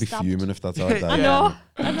like I'd be stabbed. fuming if that's how I died. I know.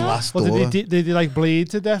 I know. Glass Well, door. did they like bleed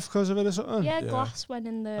to death because of it or something? Yeah, Yeah. glass went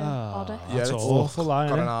in the body. Yeah, That's it's awful, got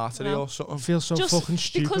isn't an it? artery No. or something. Feels so Just fucking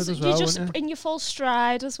stupid because as you're well, just wouldn't it? in your full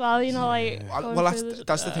stride as well, you know, like. Well, going that's through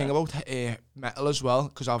the thing about metal as well,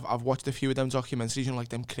 because I've watched a few of them documentaries, you know, like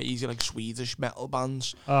them crazy like Swedish metal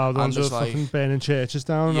bands. Oh, the ones that there's, are like- fucking burning churches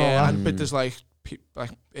down and all Yeah, that. and, but there's like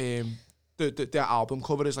their album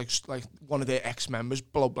cover is like one of their ex members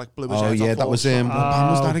blew his Oh head yeah, off that or was something. what band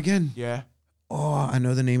was that Oh. again? Yeah, Oh, I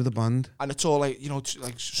know the name of the band. and it's all like, you know,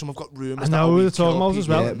 like some have got rumors. I know who they're talking about as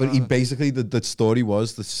well. Yeah, but he basically the story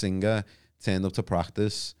was the singer turned up to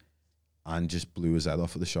practice and just blew his head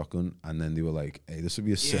off with a shotgun, and then they were like, "Hey, this would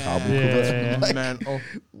be a sick album cover." Yeah. Like, mental.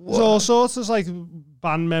 There's all sorts of like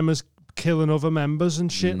band members killing other members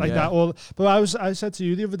and shit like Yeah. that. All, but I said to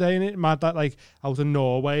you the other day, and it mad that like out of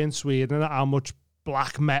Norway and Sweden, how much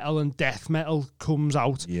black metal and death metal comes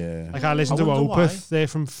out. yeah, Like I listened I to wonder why. Opeth, they're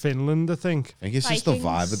from Finland, I think. I think it's just the Vikings.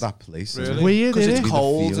 vibe of that place. isn't Really? it? Weird, Because isn't it's it?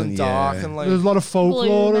 cold feeling, and dark yeah. and like There's a lot of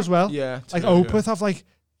folklore Blue as well. yeah, Like true, Opeth have like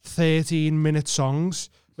 13-minute songs,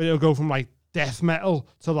 but it'll go from like death metal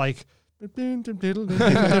to like.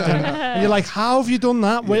 And you're like, how have you done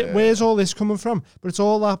that? Where's all this coming from? But it's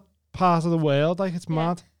all that part of the world. Like it's Yeah.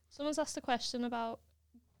 mad. Someone's asked a question about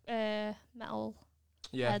metal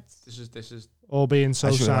yeah. heads. This is All being so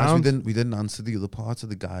I should realize sound. we didn't answer the other part of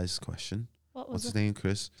the guy's question. What What's was his it? name,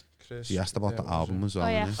 Chris? Chris. He asked about the album as well. Oh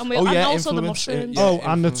yeah, innit? and, we, Oh, and yeah, also the influence, mushrooms. yeah. Oh,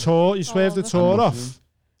 and the influence. tour. You swerved the the- tour And off. mushroom.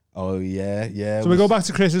 Oh yeah. So we go back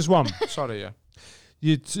to Chris's one. Sorry, yeah.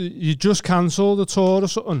 You just cancelled the tour or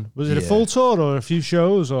something. Was it a Yeah. full tour or a few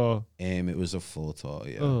shows or? It was a full tour.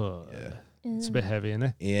 Yeah, Oh, yeah, it's a bit heavy, isn't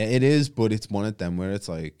it? yeah. It is, but it's one of them where it's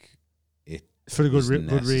like For a good was good Is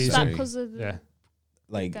that reason. necessary. because of the Yeah,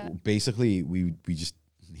 like Okay. basically we just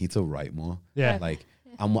need to write more. yeah. Okay. Like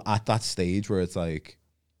I'm at that stage where it's like,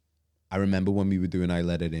 I remember when we were doing I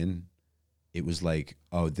Let It In, it was like,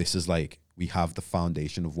 oh, this is like, we have the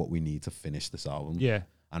foundation of what we need to finish this album. Yeah,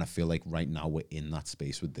 And I feel like right now we're in that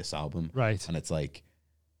space with this album. right. And it's like,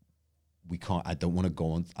 we can't, I don't want to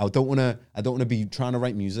go on, I don't want to be trying to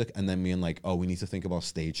write music and then being like, oh, we need to think about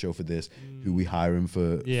stage show for this, who we hiring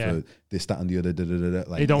for this, that and the other,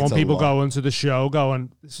 Like, You don't it's want a people lot. going to the show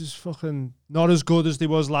going, this is fucking not as good as they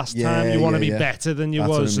was last Yeah, time. You want to yeah, be yeah. better than you That's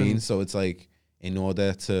was. what I mean. and- So it's like, in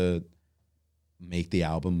order to make the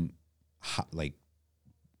album like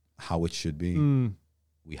how it should be, Mm.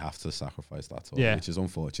 we have to sacrifice that tour, Yeah. which is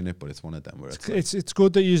unfortunate, but it's one of them where it's like, It's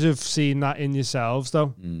good that you have seen that in yourselves though,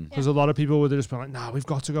 mm, because a lot of people would have just been like, "Nah, we've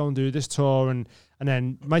got to go and do this tour," and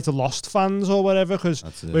then might have lost fans or whatever. Because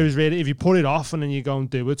that's it. whereas really, if you put it off and then you go and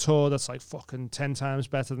do a tour that's like fucking 10 times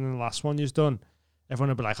better than the last one you've done, everyone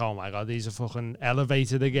will be like, "Oh my god, these are fucking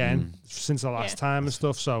elevated again since the last Yeah. time and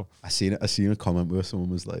stuff." So I seen a comment where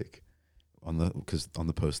someone was like, on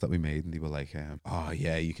the post that we made, and they were like, oh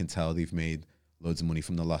yeah, you can tell they've made loads of money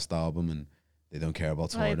from the last album and they don't care about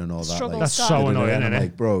touring Like, and all that. struggle Like, that's so started. annoying, and I'm isn't it?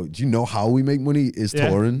 like, bro, do you know how we make money is Yeah.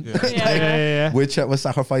 touring? Yeah. Yeah. We're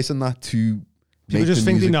sacrificing that to People make just the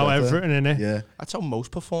think they music know better. everything, innit? Yeah. That's how most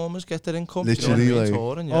performers get their income. Literally, you know what I mean? like-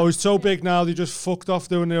 Touring, yeah. Oh, he's so big now. They just fucked off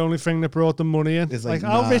doing the only thing that brought them money in. It's Like,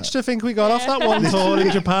 like, how nah. rich do you think we got off that one tour in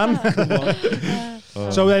Japan?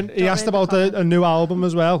 So then he Don't asked read about the comment. a new album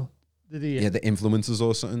as well. Did he? Yeah, the influences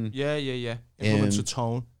or something. Yeah. Influence a Um,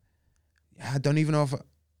 tone. Yeah, I don't even know if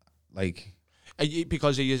like.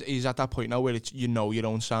 Because he's at that point now where it's, you know, your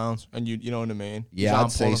own sound, and you know what I mean. You Yeah, aren't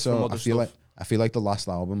I'd say pulling from so. other I feel stuff. like the last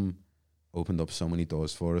album opened up so many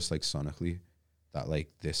doors for us, like sonically, that like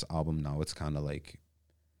this album now it's kind of like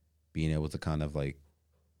being able to kind of like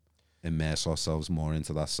immerse ourselves more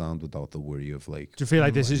into that sound without the worry of like. Do you feel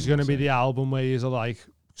like this what is you going to wanna be say. the album where you're like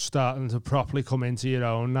starting to properly come into your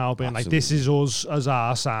own now, being like, this is us as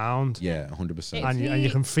our sound, Yeah, 100%. and you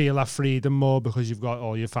can feel that freedom more because you've got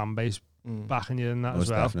all your fan base backing you in that Most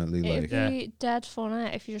as well. definitely, It'd like be dead funny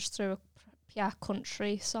if you just threw a pure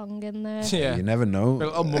country song in there. Yeah. you never know.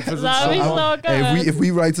 A Mumford That would be song. so good. Hey, if we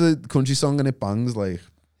write a country song and it bangs, like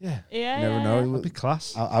Yeah, yeah, you never yeah. know. that'd be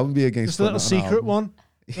class. I wouldn't be against Just a little putting it on an secret album. one.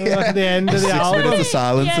 Like at the end of the 6 album. minutes of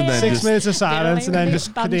silence and then 6 just minutes of silence and then like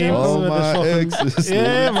just banjo. Kadeem oh with my his fucking ex.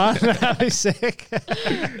 yeah, man, that'd be sick.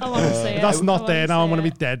 I want to see it. That's I not wanna there now. I'm see gonna be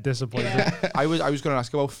it. dead disappointed. Yeah. I was going to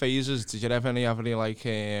ask about phases. Did you have any like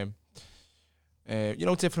you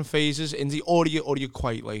know, different phases in the or you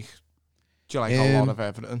quite like? Do you like a lot of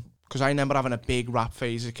everything? Because I remember having a big rap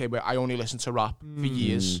phase as a kid where I only listened to rap for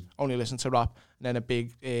years. Only listened to rap, and then a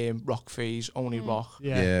big rock phase, only rock.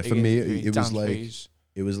 Yeah, for Big me big it was dance like phase.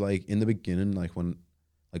 it was like in the beginning, like when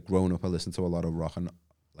like growing up, I listened to a lot of rock and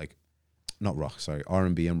like not rock, sorry,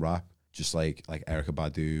 R&B and rap, just like Erykah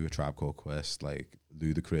Badu, A Tribe Called Quest, like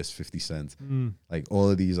Ludacris, 50 Cent, like all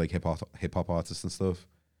of these like hip hop artists and stuff.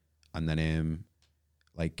 And then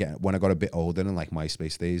like when I got a bit older and like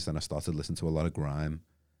MySpace days, then I started listening to a lot of grime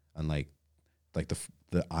and like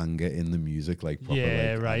the anger in the music, like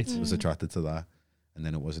proper, I was attracted to that. And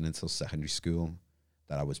then it wasn't until secondary school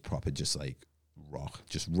that I was proper just like rock,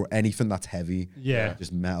 just anything that's heavy,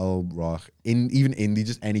 just metal, rock, even indie,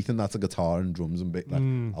 just anything that's a guitar and drums and bit. Like,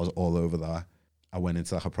 I was all over that. I went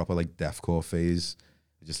into like a proper like deathcore phase.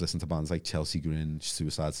 I just listened to bands like Chelsea Grin,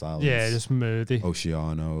 Suicide Silence, just moody.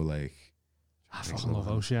 Oceano, like I fucking love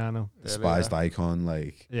Oceano. Despised Icon,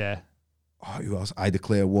 like who else? I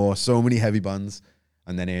Declare War. So many heavy bands.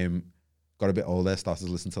 And then got a bit older, started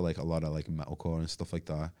to listen to like a lot of like metalcore and stuff like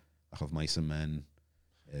that. Like of Mice and Men.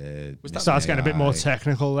 Starts getting a bit more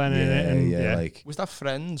technical then, like was that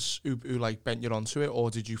friends who like bent you onto it, or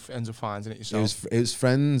did you end up finding it yourself? It was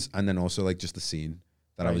friends, and then also like just the scene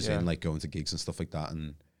that I was in, like going to gigs and stuff like that,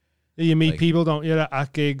 and you meet people, don't you,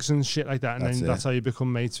 at gigs and shit like that, and then that's how you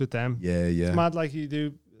become mates with them. It's mad. Like you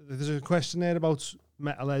do. There's a question there about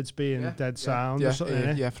metalheads being dead sound or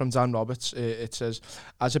something. From Dan Roberts. It says,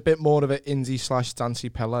 as a bit more of an indie / dancey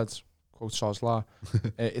pelad, quote Soslar,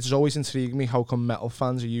 it's always intrigued me how come metal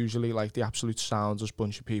fans are usually like the absolute soundless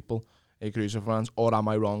bunch of people, agrees with fans, or am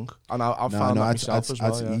I wrong? And I've found that myself as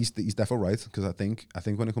well. He's definitely right, because I think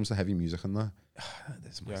when it comes to heavy music and that,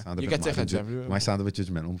 you get different everywhere. My sound a bit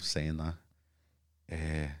judgmental saying that.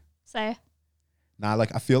 Say. Nah,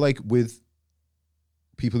 like I feel like with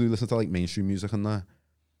people who listen to like mainstream music and that,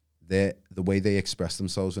 the way they express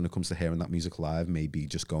themselves when it comes to hearing that music live may be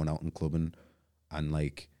just going out and clubbing and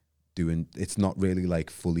like doing, it's not really like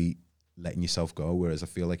fully letting yourself go. Whereas I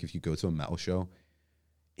feel like if you go to a metal show,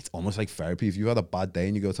 it's almost like therapy. If you had a bad day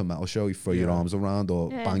and you go to a metal show, you throw your arms around or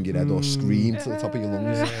bang your head or scream to the top of your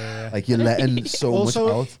lungs. Like you're letting so much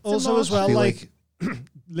out. Also as well, like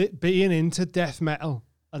being into death metal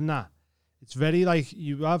and that, it's very like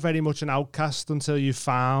you are very much an outcast until you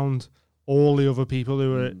found all the other people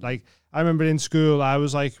who were like, I remember in school, I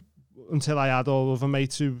was like, until I had all other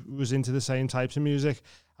mates who was into the same types of music,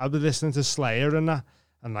 I'd be listening to Slayer and that,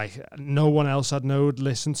 and like no one else I'd know would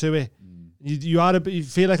listen to it. You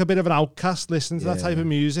feel like a bit of an outcast listening to that type of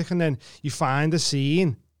music, and then you find a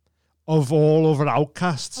scene of all other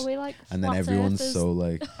outcasts. Are we like and then everyone's so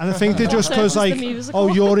like, and I think they're just because like,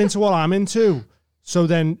 you're into what I'm into, so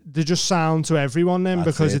then they just sound to everyone then,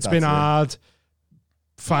 because it's been hard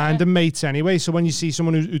finding mates anyway. So when you see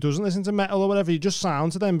someone who doesn't listen to metal or whatever, you just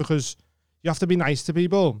sound to them because you have to be nice to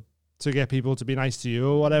people to get people to be nice to you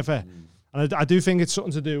or whatever. And I do think it's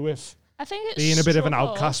something to do with being a bit of an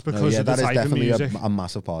outcast because of the type of music. That is definitely a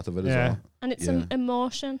massive part of it as well. And it's an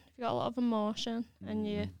emotion. You've got a lot of emotion and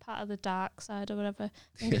you're part of the dark side or whatever.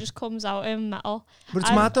 I think it just comes out in metal. But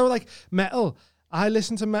it's mad though, like metal. I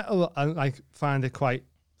listen to metal and like find it quite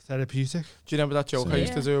therapeutic. Do you remember that joke I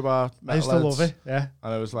used to do about metal? I used to love it,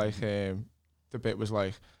 And it was like, the bit was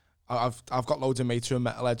like, I've got loads of mates who are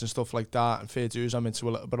metalheads and stuff like that, and fair dues, I'm into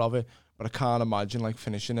a little bit of it, but I can't imagine like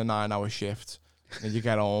finishing a 9-hour shift, and then you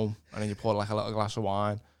get home, and then you pour like a little glass of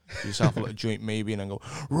wine, yourself a little joint maybe, and then go,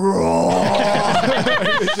 do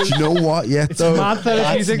you know what? Yeah, it's mad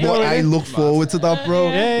therapeutic. I look forward to that, bro.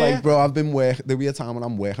 Like, bro, I've been working. There'll be a time when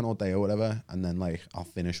I'm working all day or whatever, and then like I'll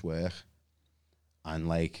finish work, and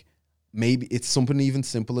like maybe it's something even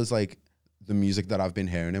simple as like the music that I've been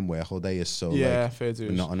hearing in work all day is so like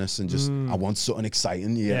monotonous and just I want something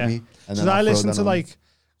exciting. You get me? And so then I listen to like,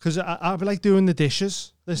 because I'll be like doing the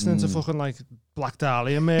dishes, listening to fucking like Black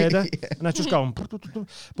Dahlia Murder, and I just go,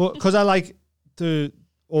 but because I like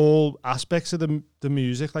all aspects of the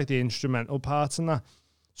music, like the instrumental parts and that.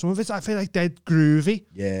 Some of it I feel like dead groovy.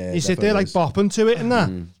 Yeah, you sit there like bopping to it and that,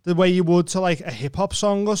 the way you would to like a hip hop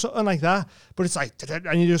song or something like that. But it's like,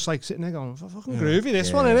 and you're just like sitting there going, fucking groovy,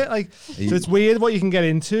 this one, innit? Like, so it's weird what you can get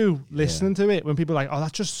into listening to it when people are like, oh,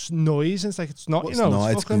 that's just noise. And it's like, it's not, you know. No,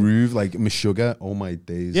 it's groove. Like Meshuggah, oh my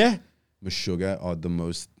days. Yeah. Meshuggah are the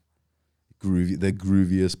most groovy, the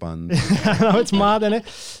grooviest band. No, it's mad, innit?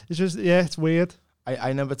 It's just, it's weird.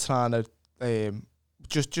 I never trying to,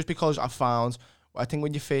 just because I found, I think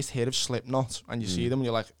when you first hear of Slipknot and you see them and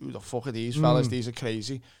you're like, who the fuck are these fellas? These are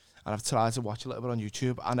crazy. And I've tried to watch a little bit on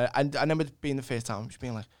YouTube, and I remember being the first time, just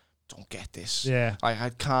being like, don't get this. Yeah. Like, I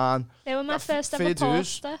can't. They were my first ever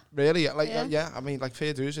poster. Really? Like, I mean, like,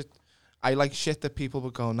 fair dues. I like shit that people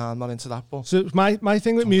would go, nah, I'm not into that, but. So my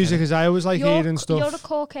thing with music is I always like hearing stuff. You're a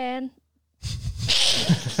cocaine.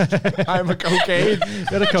 I'm a cocaine.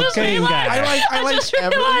 You're a cocaine guy.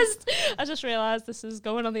 I just realised this is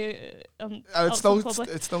going on the. It's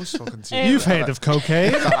no fucking tea. You've heard of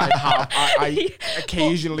cocaine? I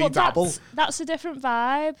occasionally dabble. That's a different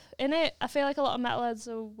vibe, innit? I feel like a lot of metalheads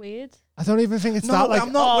are weird. I don't even think it's No, that. Like,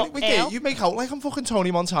 I'm not. You make out like I'm fucking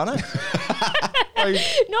Tony Montana.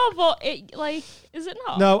 No, but is it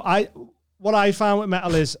not? No, what I found with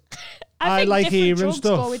metal is I think like different hearing drugs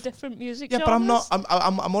stuff. Go with different music. Yeah, but I'm genres. not.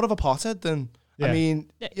 I'm more of a pothead than. Yeah. I mean,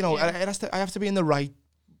 you know, Yeah. I have to be in the right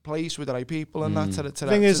place with the right people and that to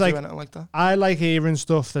Thing is, do like, anything like that. I like hearing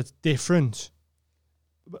stuff that's different,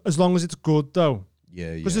 as long as it's good though.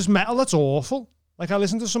 Yeah, Because there's metal that's awful. Like I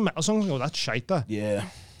listen to some metal songs and go, that's shite that. yeah.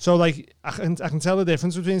 So like I can tell the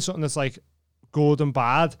difference between something that's like good and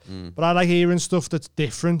bad. But I like hearing stuff that's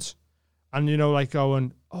different, and you know, like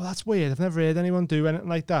going, oh, that's weird. I've never heard anyone do anything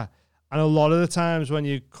like that. And a lot of the times when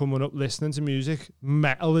you're coming up listening to music,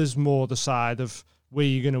 metal is more the side of where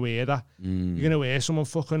you're gonna hear that. You're gonna hear someone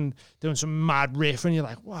fucking doing some mad riff, and you're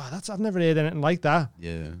like, wow, I've never heard anything like that.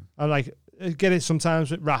 Yeah. I like get it sometimes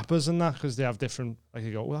with rappers and that because they have different. Like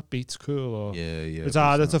you go, well, that beat's cool, or Yeah. it's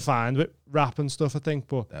harder to find with rap and stuff, I think.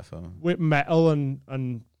 But Definitely. with metal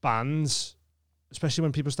and bands, especially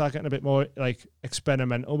when people start getting a bit more like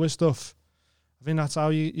experimental with stuff, I think that's how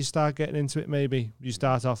you start getting into it. Maybe you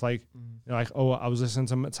start off like you're like, oh, I was listening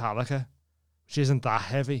to Metallica, which isn't that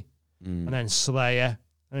heavy, and then Slayer,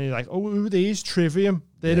 and you're like, oh, who are these? Trivium,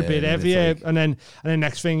 they're a bit heavier, like, and then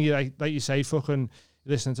next thing you like you say, fucking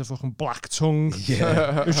listening to fucking Black Tongue.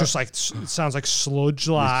 Yeah. It's just like it sounds like sludge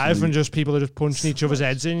live, and just people are just punching each other's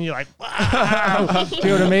heads in. And you're like, wow. Do you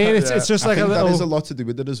know what I mean? It's just like I a think little. that has a lot to do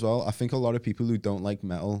with it as well. I think a lot of people who don't like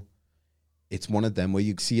metal, it's one of them where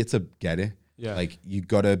you see it to get it. Yeah. Like you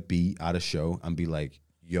gotta be at a show and be like,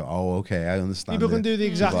 "Yo, oh, okay, I understand." People it. can do the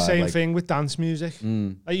exact But, same like, thing with dance music.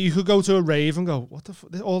 Like you could go to a rave and go, "What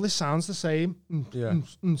the? All this sounds the same." Yeah.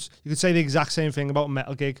 You could say the exact same thing about a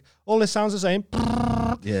metal gig. All this sounds the same.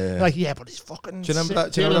 Yeah. Like yeah, but it's fucking. Do you remember sick.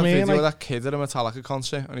 that? Do you remember know that what I mean? video of Like, that kid at a Metallica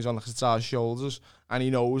concert and he's on like his guitar's shoulders and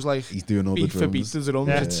he knows like He's doing all the beat for beat drums. the drums.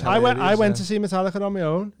 yeah. It's I went hilarious, to see Metallica on my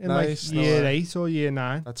own in Nice, like no year way. 8 or year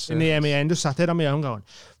 9. That's in the sick. MEN, just sat there on my own going,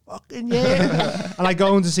 fucking yeah. And I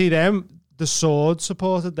going to see them. The Sword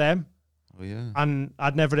supported them, Oh yeah. and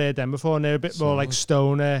I'd never heard them before. And they're a bit more like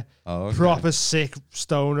stoner, Oh, okay. proper sick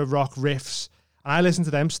stoner rock riffs. And I listen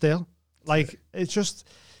to them still. Like it's just,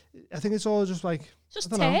 I think it's all just like Just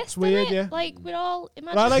I don't know, taste, it's weird, innit? yeah. Like we're all.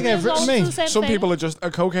 Imagine I like we was all everything, do me. the same Some thing. people are just a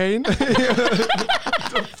cocaine. Fuck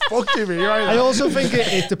you, me right I now. also think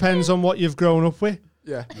it depends on what you've grown up with.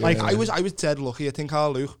 Yeah. Like- I was dead lucky. I think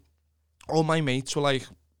Luke, all my mates were like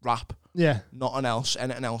rap. Yeah. Nothing else.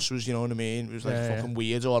 Anything else was, you know what I mean? It was like Yeah, fucking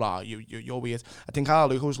weird or you're weird. I think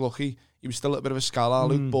Luke was lucky. He was still a bit of a scholar,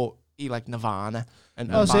 Luke, but he liked Nirvana and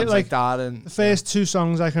Oh, bands see, like that. And The first 2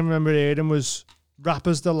 songs I can remember hearing was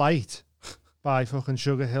Rapper's Delight by fucking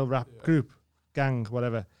Sugar Hill Rap Group, Gang,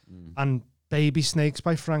 whatever, and Baby Snakes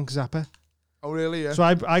by Frank Zappa. oh really? Yeah. So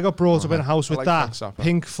I got brought up in a house I with like that, Frank Zappa.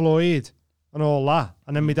 Pink Floyd and all that.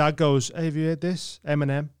 And then my dad goes, hey, have you heard this?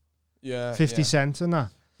 Eminem, yeah. 50 yeah. Cent and that.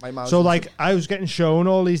 My mum So was- like I was getting shown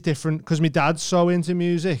all these different, because my dad's so into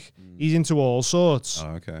music, he's into all sorts,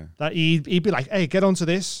 Oh, okay. that he'd be like, hey, get onto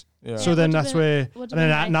this. yeah. So Yeah, then would have that's been- where, would and have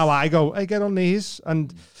then been now nice. I go, hey, get on these.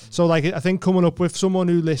 And so like, I think coming up with someone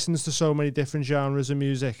who listens to so many different genres of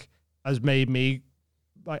music has made me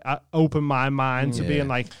like open my mind to Yeah. being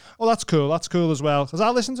like, oh, that's cool as well. Because I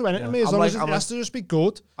listen to anything, Yeah. me, as I'm long like- as it I'm has to just be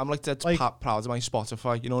good. I'm like dead Like- proud of my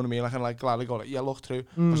Spotify, you know what I mean? Like, I like gladly go like, yeah, look through.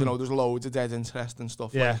 Because, you know, there's loads of dead interesting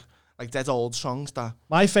stuff. Yeah. Like dead old songs that.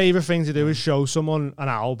 My favourite thing to do is show someone an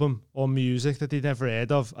album or music that they'd never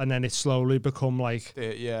heard of, and then it slowly become like,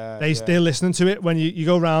 Yeah. they're listening to it when you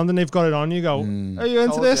go round and they've got it on. You go, are you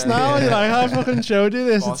into Oh, this yeah. now? And you're like, I fucking showed you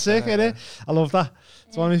this. It's Boss, sick, yeah. isn't it? I love that.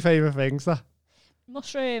 It's one of my favourite things. That.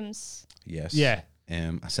 Mushrooms. Yes. Yeah.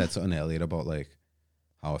 I said something earlier about like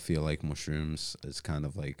how I feel like mushrooms is kind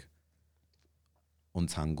of like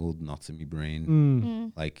untangled knots in my brain.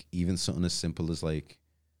 Mm. Like even something as simple as like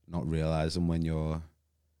not realizing when you're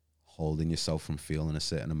holding yourself from feeling a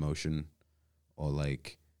certain emotion, or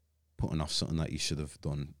like putting off something that you should have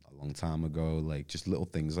done a long time ago. Like just little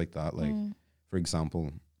things like that. Like for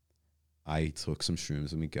example, I took some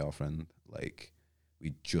shrooms with my girlfriend. Like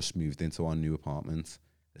we just moved into our new apartment.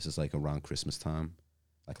 This is like around Christmas time,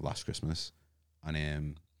 like last Christmas.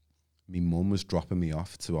 And my mum was dropping me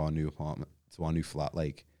off to our new apartment, to our new flat,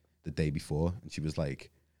 like the day before. And she was like,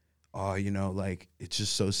 oh, you know, like, it's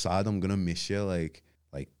just so sad. I'm going to miss you. Like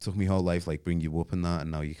took me whole life, like bring you up and that. And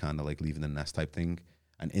now you're kind of like leaving the nest type thing.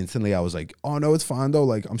 And instantly I was like, oh no, it's fine though.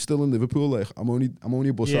 Like I'm still in Liverpool. Like I'm only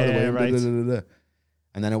a bus ride away. right.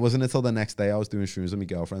 And then it wasn't until the next day I was doing shrooms with my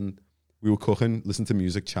girlfriend. We were cooking, listening to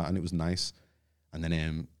music, chatting. It was nice. And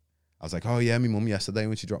then I was like, oh yeah, my mum yesterday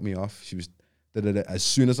when she dropped me off, she was as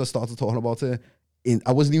soon as I started talking about it,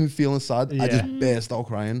 I wasn't even feeling sad. I just burst out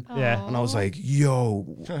crying. Yeah. And I was like, yo,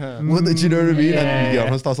 what did you know what I mean? And my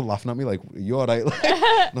girlfriend started laughing at me like, you all right? Like,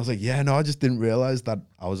 and I was like, yeah, no, I just didn't realize that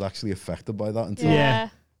I was actually affected by that until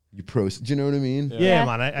you process. Do you know what I mean? Yeah,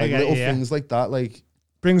 man. I Like get little it, things like that, like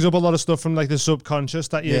brings up a lot of stuff from like the subconscious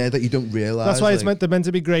that that you don't realize. That's why like, they're meant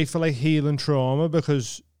to be great for like healing trauma,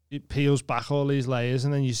 because it peels back all these layers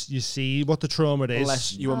and then you see what the trauma is.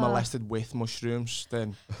 Unless you were molested with mushrooms,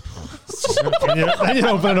 then then you're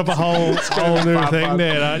opening up a whole new thing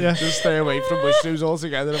there, aren't you? Just stay away from mushrooms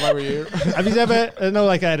altogether if I were you. Have you ever, I know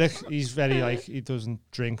like Eric, he's very like, he doesn't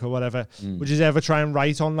drink or whatever. Would you ever try and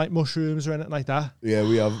write on like mushrooms or anything like that? Yeah,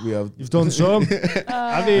 we have. You've done some?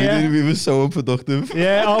 Have you? Yeah? We were so unproductive.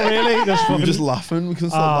 Yeah, oh really? We were just laughing. We couldn't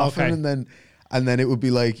stop laughing. Okay. And then it would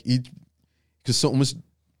be like, because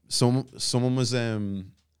someone was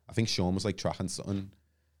I think Sean was like tracking something,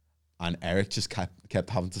 and Eric just kept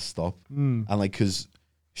having to stop. And like, because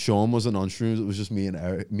Sean wasn't on shrooms, it was just me and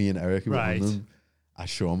Eric who were on them. And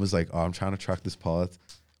Sean was like, oh, I'm trying to track this part,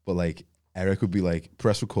 but like Eric would be like,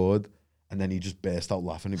 press record, and then he just burst out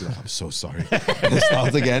laughing. He'd be like, I'm so sorry. And it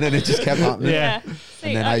starts again, and it just kept happening. Yeah.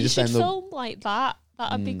 And then I just should end up film like that.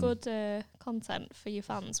 That'd be good content for your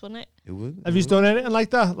fans, wouldn't it? It would. Have you done anything like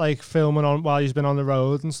that? Like filming on while you've been on the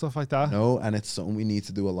road and stuff like that? No, and it's something we need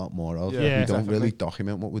to do a lot more of. Yeah, we don't definitely. really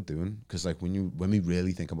document what we're doing, because like when we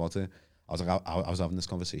really think about it, I was like, I was having this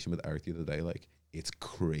conversation with Eric the other day. Like, it's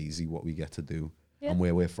crazy what we get to do and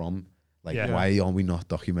where we're from. Like, why are we not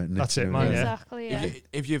documenting it? That's it, You know man. what I mean? Exactly. Yeah.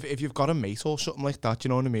 If you've got a mate or something like that, you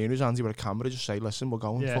know what I mean, who's handy with a camera, just say, listen, we're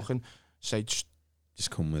going. Fucking say, Just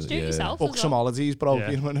come with Do it yourself. book some holidays, bro.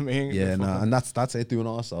 You know what I mean? Yeah, no, and that's it. Doing it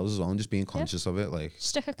ourselves as well, and just being conscious of it. Like,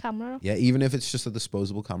 Stick a camera up. yeah, even if it's just a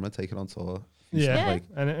disposable camera, take it on tour. Yeah. Like,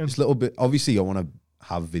 And just a little bit. Obviously, I want to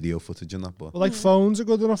have video footage in that, but well, like phones are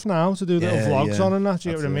good enough now to do little vlogs on and that. Do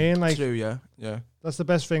you know what I mean? Like, True, yeah. that's the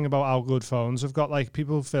best thing about how good phones have got. Like,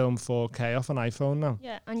 people film 4K off an iPhone now.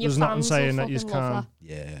 Yeah, and your There's nothing fans saying will that you fucking can't. love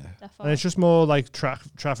yeah, that. And Definitely. it's just more like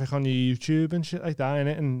traffic on your YouTube and shit like that,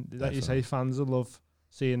 innit? And like you say, fans will love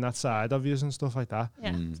seeing that side of you and stuff like that.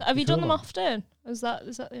 Yeah. So have you done Cool. them often? Is that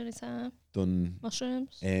the only time? done.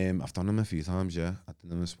 Mushrooms? I've done them a few times. Yeah, I did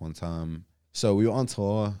them this one time. So we were on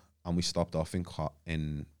tour and we stopped off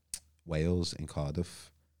in Wales, in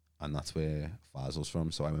Cardiff, and that's where Fazil's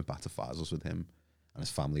from. So I went back to Fazil's with him, and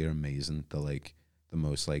his family are amazing. They're like the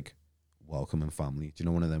most like welcoming family. Do you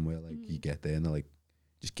know one of them where like you get there and they're like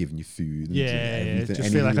just giving you food? And everything,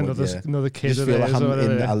 just feel like anything you want, another kid. Just feel like or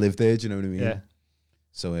whatever. I live there. Do you know what I mean? Yeah.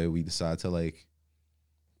 So we decided to like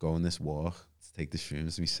go on this walk to take the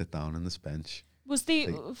shrooms, and we sit down on this bench. Was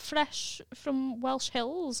the fresh from Welsh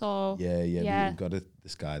Hills or? Yeah. We got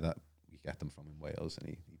this guy that we get them from in Wales, and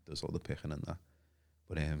he does all the picking and that.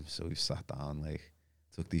 But so we sat down, like,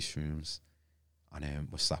 took these shrooms, and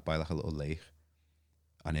we're sat by like a little lake,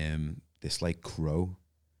 and this like crow,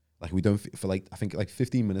 like we don't for like I think like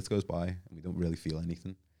 15 minutes goes by and we don't really feel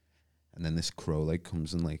anything, and then this crow like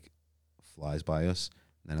comes and like flies by us,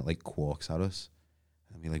 and then it like quawks at us,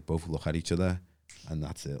 and we like both look at each other. And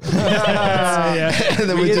that's it. Like, and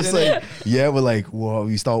then we're just like, we're like, whoa.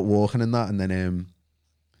 We start walking and that, and then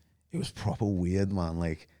it was proper weird, man.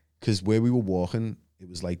 Like, because where we were walking, it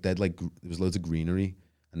was like there was loads of greenery,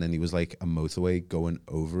 and then there was like a motorway going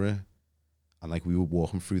over it, and like we were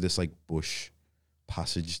walking through this like bush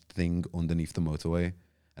passage thing underneath the motorway,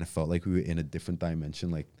 and it felt like we were in a different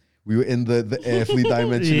dimension. Like we were in the earthly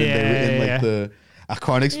dimension, and they were in like the. I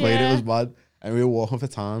can't explain it. It was mad, and we were walking for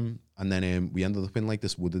time. And then we ended up in like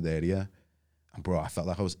this wooded area, and bro, I felt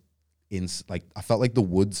like I was I felt like the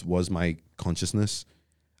woods was my consciousness,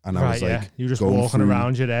 and I was like, you were just walking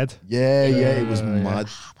around your head. Yeah, it was mad.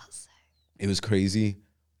 It was crazy,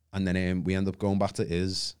 and then we ended up going back to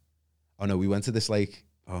Oh no, we went to this like,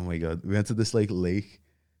 oh my god, we went to this like lake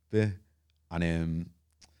there, and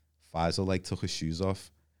Faisal like took his shoes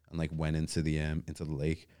off and like went into the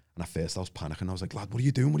lake, and at first I was panicking. I was like, lad, what are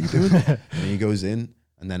you doing? And then he goes in.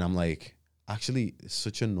 And then I'm like, actually, it's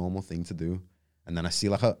such a normal thing to do. And then I see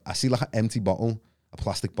like an empty bottle, a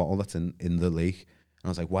plastic bottle that's in the lake. And I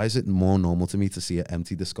was like, why is it more normal to me to see an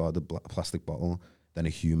empty discarded plastic bottle than a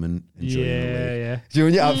human enjoying the lake? Yeah. Do you know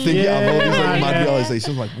when you have all these like mad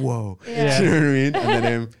realizations, like, whoa. Yeah. Do you know what I mean? And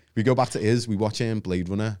then we go back to we watch Blade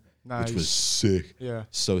Runner, which was sick. Yeah.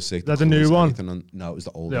 So sick. That the new one? No, it was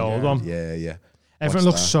the old one. The old one? Yeah. Everyone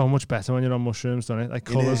watch looks that. so much better when you're on mushrooms, doesn't it? Like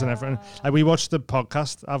colours and everything. Like we watched the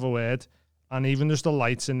podcast, Have a Word, and even just the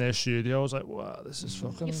lights in their studio, I was like, wow, this is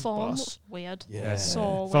fucking Your phone boss. looks weird. Yeah.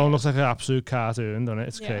 So Phone weird. looks like an absolute cartoon, doesn't it?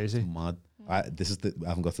 It's Yeah. crazy. Mad. I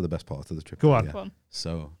haven't got to the best part of the trip. Go on. yet. Go on.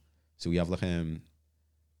 So we have like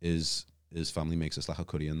his family makes us like a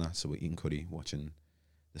curry and that. So we're eating curry, watching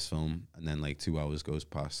this film, and then like 2 hours goes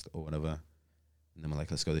past or whatever, and then we're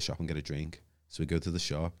like, let's go to the shop and get a drink. So we go to the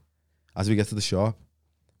shop. As we get to the shop,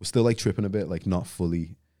 we're still like tripping a bit, like not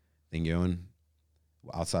fully thing going.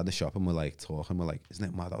 We're outside the shop and we're like talking. We're like, isn't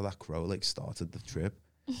it mad how that crow like started the trip?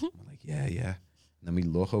 We're like, yeah. And then we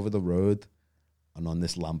look over the road, and on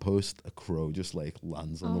this lamppost, a crow just like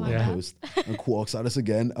lands on the my God. lamppost and quacks at us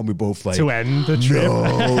again, and we both like, To end the trip. no,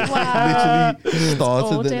 literally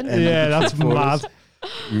started Odin. and ended Yeah, the that's trip for us. mad.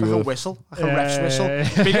 We Like a were whistle, like a ref's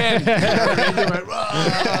whistle. Begin.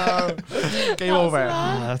 Game over.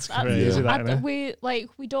 That's crazy, Yeah. that, innit?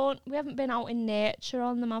 We haven't been out in nature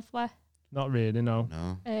on them, have we? Not really, no.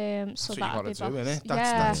 no. So what you that'd be gotta do, boss. innit? Yeah,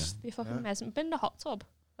 That's- be fucking yeah. amazing. Been in a hot tub.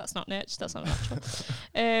 That's not nature. That's not natural.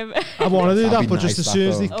 I want to do That'd that, be but just nice, as that soon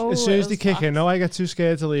as though. they, Oh, as soon as it they was kick fast. in, I get too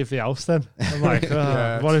scared to leave the house then. I'm like,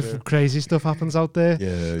 Yeah, what if true. crazy stuff happens out there?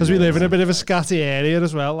 Yeah, Because we live in a bit of a scatty area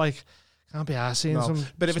as well. Like, can't be arsed seeing No. some.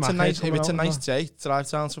 But if it's a smackhead nice, coming out and that. day, drive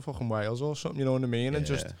down to fucking Wales or something. You know what I mean? And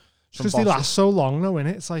just some Because they bosses. last so long, though,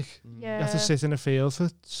 innit? It's like Yeah. you have to sit in a field for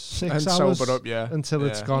 6 and hours sober up, yeah. until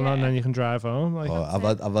it's Yeah. gone on, and Yeah. then you can drive home. Like, Oh,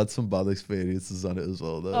 I've had some bad experiences on it as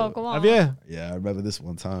well though. Oh, go on. have you? Yeah, I remember this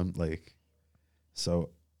one time, like,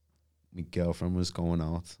 so my girlfriend was going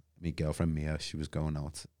out. My girlfriend Mia, she was going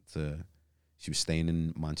out she was staying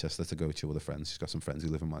in Manchester to go chill with her friends. She's got some friends who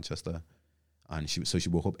live in Manchester, and she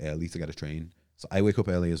woke up early to get a train. So I wake up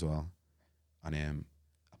early as well, and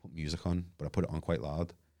I put music on, but I put it on quite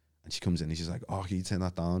loud. And she comes in and she's like, "Oh, can you turn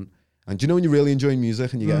that down?" And do you know when you're really enjoying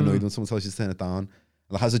music and you get annoyed when someone tells you to turn it down? And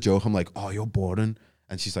like, as a joke, I'm like, "Oh, you're boring,"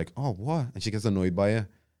 and she's like, "Oh, what?" And she gets annoyed by it.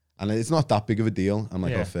 And it's not that big of a deal. I'm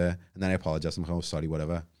like, Yeah. oh, fair. And then I apologize. I'm like, oh, sorry,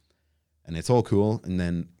 whatever. And it's all cool. And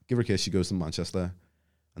then give her a kiss. She goes to Manchester.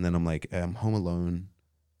 And then I'm like, I'm home alone.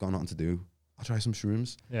 Got nothing to do. I'll try some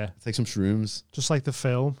shrooms. Yeah. Take some shrooms. Just like the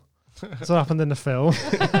film. That's what happened in the film.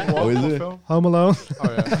 Oh, is What it? film? Home Alone.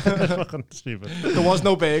 Oh, yeah. Fucking stupid. There was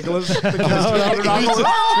no bagels. The kids No, were running around going,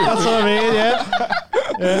 "Ah!" That's what I mean,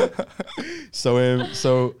 yeah.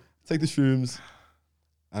 So take the shrooms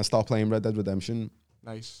and start playing Red Dead Redemption.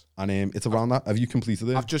 Nice. And it's around that. Have you completed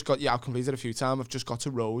it? I've completed a few times. I've just got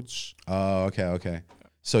to Rhodes. Oh, okay.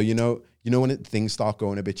 So you know when things start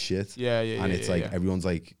going a bit shit. Yeah. And it's like everyone's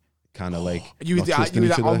like kind of like You not were trusting each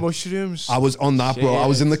that other. on mushrooms. I was on that, bro. I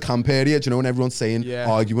was in the Shit. camp area. Do you know when everyone's saying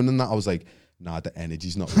arguing and that? I was like, nah, the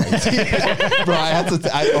energy's not right. Bro, I had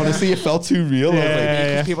to. Honestly, it felt too real. I was like,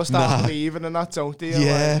 Yeah. People start believing and that, don't they?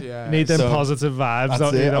 Yeah. Like, yeah. Need them So, positive vibes, that's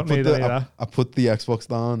don't you? it. You don't need any of that. I put the Xbox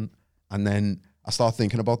down, and then I start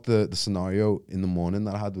thinking about the scenario in the morning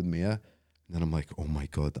that I had with Mia. And then I'm like, oh my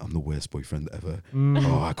God, I'm the worst boyfriend ever.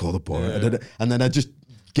 Oh, I call the boy. Yeah. And then I just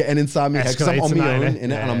getting inside my head because I'm Escalates on my tonight, own innit? in it,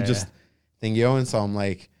 and Yeah, I'm yeah, just thinking, and so I'm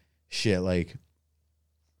like, shit, like,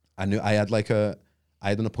 I knew I had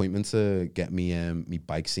an appointment to get me me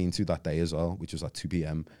bike seen to that day as well, which was at 2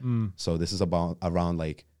 p.m. So this is about around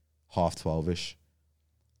like 12:30ish,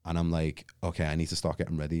 and I'm like, okay, I need to start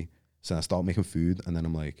getting ready. So I start making food, and then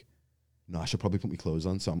I'm like, no, I should probably put my clothes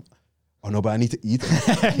on. So oh no, but I need to eat.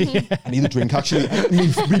 I need a drink actually.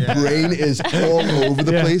 My brain is all over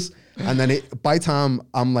the place. And then by the time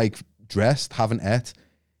I'm like dressed, haven't ate,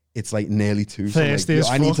 it's like nearly 2. So I'm like, Thirsty as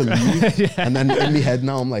I need to fuck. leave. Yeah. And then in my head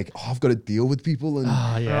now, I'm like, oh, I've got to deal with people. And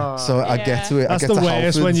Oh, yeah. so I get to it. That's I get the to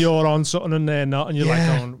worst when Halfords. you're on something and they're not, and you're Yeah.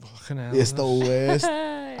 like going, fucking hell. It's the worst.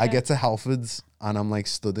 Yeah. I get to Halfords and I'm like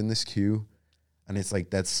stood in this queue and it's like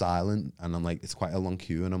dead silent. And I'm like, it's quite a long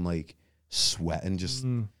queue and I'm like sweating, just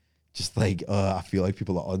like, I feel like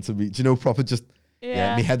people are onto me. Do you know, proper just,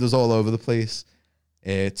 yeah, my head was all over the place.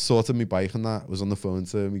 It sorted my bike and that. Was on the phone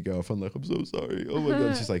to my girlfriend, like, I'm so sorry. Oh my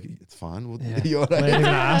God. She's like, it's fine. What, you all right? Weren't even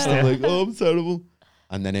asked, I'm yeah. like, oh, I'm terrible.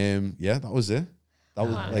 And then, yeah, that was it. That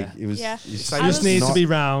was Oh, like, it was. yeah. It's You You just need to not- be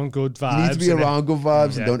round good vibes. you need to be innit? around good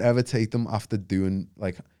vibes Yeah. and don't ever take them after doing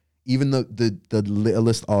like even the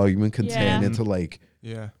littlest argument can Yeah. turn into like,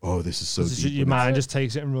 Yeah. oh, this is so 'Cause deep. your mind just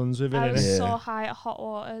takes it and runs with it, I was innit? Yeah. so high at hot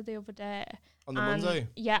water the other day. On the And Monday.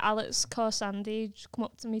 yeah, Alex Corsandy just come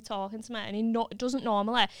up to me talking to me, and he doesn't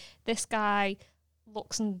normally. This guy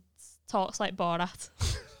looks and talks like Borat,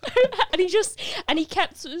 and he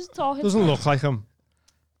kept talking. Doesn't look like him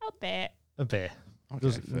a bit. a bit.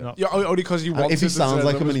 Does fair. not- Yeah, only because he wants. If he sounds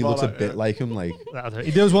like him and he looks a bit like him, like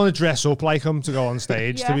he does want to dress up like him to go on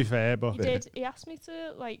stage. To Yeah. be fair, but He did. He asked me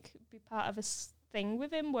to like be part of his thing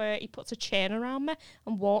with him where he puts a chain around me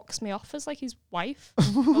and walks me off as like his wife.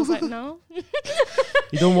 I was like, no.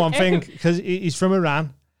 he done one thing because he's from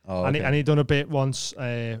Iran. oh, And, okay. he done a bit once,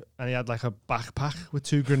 and he had like a backpack with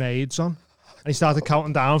 2 grenades on, and he started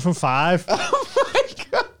counting down from 5. Oh my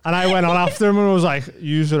god! And I went on after him and was like,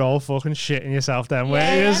 "You were all fucking shitting yourself then, Yeah.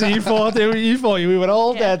 where you thought we were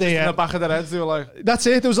all Yeah. dead in here." the back of their heads, they were like, That's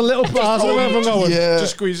it. There was a little part of him going, yeah.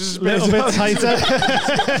 just squeezes a little bit tighter.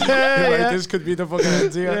 Like, this could be the fucking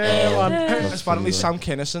end here. Yeah, man. That's Apparently, funny, Sam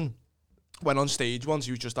Kinison went on stage once.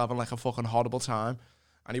 He was just having like a fucking horrible time,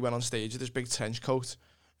 and he went on stage with this big trench coat,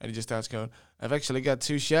 and he just starts going, "I've actually got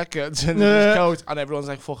 2 shotguns in this coat," and everyone's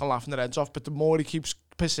like fucking laughing their heads off. But the more he keeps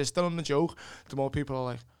persisting on the joke, the more people are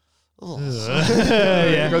like, "Oh,"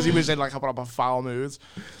 Yeah. because he was in like a proper foul mood.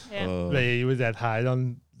 Yeah. Oh. Yeah, you were dead high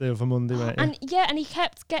on the other Monday, weren't you? And he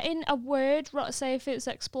kept getting a word, say if it's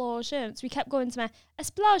explosion. So he kept going to me,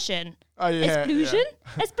 explosion, Oh yeah, explosion,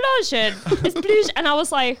 explosion, explosion. And I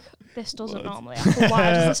was like, this doesn't normally happen.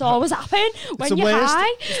 Why does this always happen when you're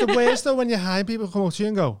high? It's the worst though when you're high. People come up to you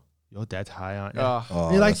and go, "You're dead high, aren't you?" Oh. Oh,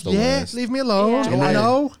 And you're like, that's the "Yeah, worst. leave me alone. Yeah. I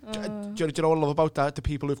know." Do you know what I love about that? The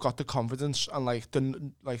people who've got the confidence and like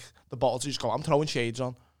the bottles who just go, "I'm throwing shades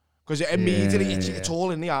on," because immediately it's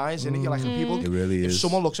all in the eyes, and you're like, people. It really If is.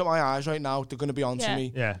 someone looks at my eyes right now, they're going to be onto Yeah.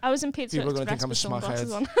 me. Yeah. I was in Pizza People are gonna Express think I'm with a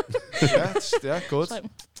sunglasses on. Yeah, good. It's like,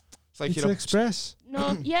 It's like Pizza you're a, Express.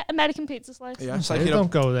 no, yeah, American pizza slice. yeah, it's Hey, like you're a, don't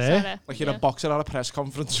go there. Sorry. like you're a Yeah. boxer at a press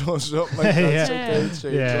conference or something. Like that. It's Yeah. like, shades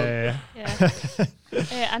on. Yeah.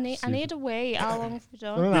 Yeah. I need a wait. How long have we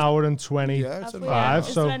We're done? an hour and 25, Yeah, it's Have a we? vibe.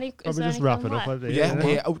 Is so there any- is probably there just wrap it anything up. left? At the Yeah, end.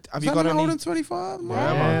 have you got any? 25? Yeah,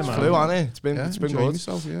 Yeah, man. It's man. flew, hasn't it? It's been Yeah, good.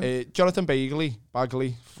 yourself, yeah. Jonathan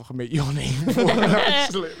Bagley, fucking make your name.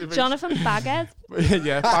 Absolutely makes- Jonathan Baghead.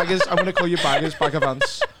 Yeah, Baggers. I'm gonna call you Baggers. Bag of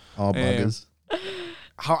ants. Oh, buggers.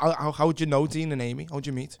 How would you know Dean and Amy? How'd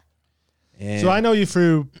you meet? So I know you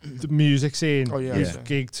through the music scene. Oh, yeah, You've yeah.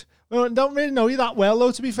 gigged. Well, I don't really know you that well,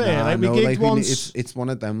 though, to be fair. Nah, like, we no, gigged like, once. it's one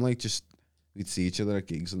of them, like, just we'd see each other at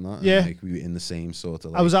gigs and that. Yeah. And, like, we were in the same sort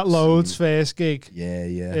of. Like, I was at Loathe's scene. first gig,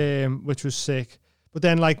 Yeah. which was sick. But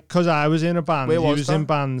then, like, because I was in a band, Where you was was in that?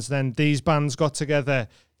 bands, then these bands got together.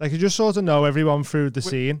 Like, you just sort of know everyone through the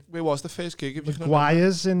scene. Where was the first gig? If you can remember?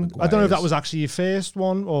 Maguire's in. I don't know if that Maguire's. was actually your first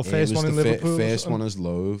one or Yeah, first it was one in the Liverpool. or First something. one as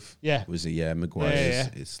Loathe. Yeah. Was Maguire's. Yeah.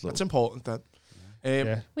 It's That's important. That.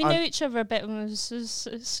 Yeah. We And- knew each other a bit when we was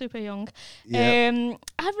super young. Yeah.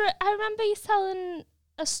 I remember you telling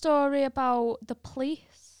a story about the police.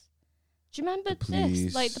 Do you remember The this?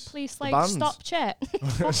 police. Like the police, The like band? stopped you.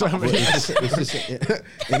 Well, is this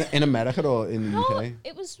in America or in the No, UK?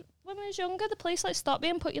 it was when we was younger. The police like stopped you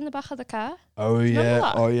and put you in the back of the car. Oh Remember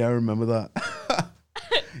that? Oh yeah, I remember that.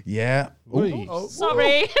 Yeah. Oi. Oh,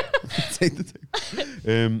 Sorry. Take the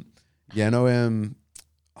tape. Yeah, no,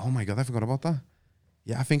 oh my god, I forgot about that.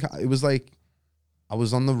 Yeah, I think it was like I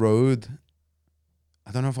was on the road.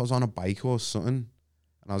 I don't know if I was on a bike or something,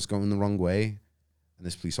 and I was going the wrong way, and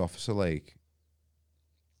this police officer, like,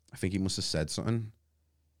 I think he must have said something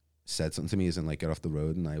to me, as in like, get off the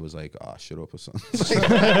road, and I was like, oh, shut up or something.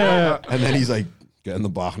 And then he's like, get in the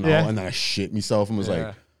back now, Yeah. and then I shit myself and was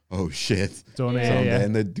like, oh shit. Don't Yeah. know, So I'm yeah. there,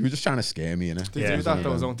 and they were just trying to scare me, innit? They Yeah. do that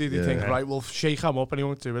though, don't they? They Yeah. think, right, we'll shake him up and he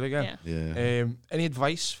won't do it again. Yeah. Yeah. Any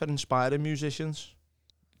advice for inspiring musicians?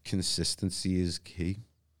 Consistency is key,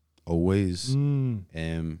 always.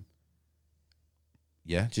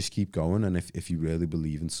 Yeah, just keep going, and if you really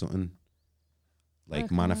believe in something, like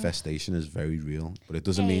Okay. manifestation is very real, but it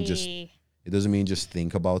doesn't mean just Hey.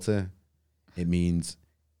 think about it. It means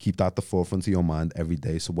keep that at the forefront of your mind every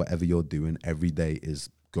day, so whatever you're doing every day is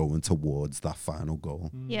going towards that final goal.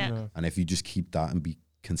 Yeah. And if you just keep that and be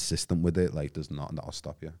consistent with it, like, there's nothing that'll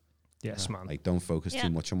stop you. Yes, man. Like, don't focus Yeah. too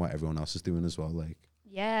much on what everyone else is doing as well. Like,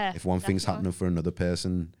 Yeah. if one thing's definitely. happening for another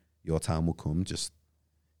person, your time will come. Just,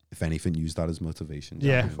 if anything, use that as motivation.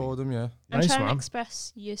 Yeah. For them, yeah. And Nice, try and man.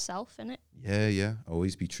 express yourself in it. Yeah.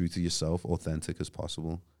 Always be true to yourself, authentic as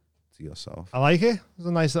possible to yourself. I like it. It's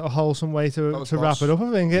a nice little wholesome way That to was wrap boss. it up,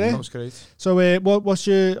 I think, That innit? was great. So, what's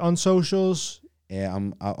your on socials? Yeah,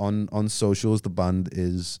 I'm on socials. The band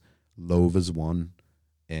is Loathe1.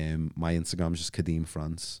 My Instagram is just Kadeem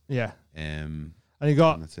France. Yeah. And And you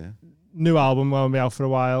got that's it. new album won't be out for a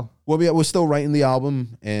while. Well, we're still writing the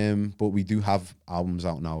album, but we do have albums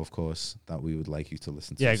out now, of course, that we would like you to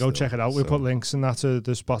listen to. Yeah, go still. check it out. We'll So, put links in that to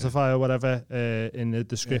the Spotify or whatever in the Yeah,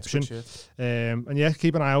 description. it's good shit. And yeah,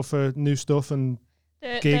 keep an eye out for new stuff and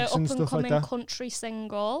the gigs up and and stuff like coming that. country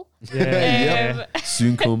single. Yeah,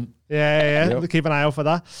 Soon come. yeah. Yep. Keep an eye out for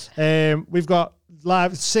that. We've got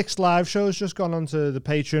 6 live shows just gone onto the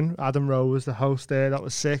Patreon. Adam Rowe was the host there. That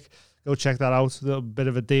was sick. Go check that out. A little bit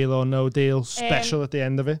of a deal or no deal special at the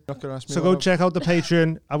end of it. Not gonna ask me So go check out the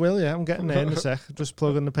Patreon. I will, yeah. I'm getting there in a sec. Just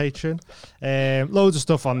plugging the Patreon. Loads of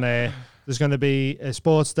stuff on there. There's going to be a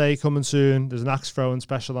sports day coming soon. There's an axe throwing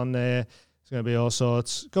special on there. There's going to be all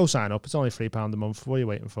sorts. Go sign up. It's only £3 a month. What are you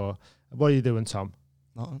waiting for? What are you doing, Tom?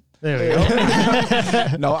 Nothing. There we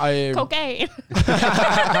go. No, I. Cocaine.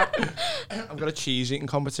 I've got a cheese eating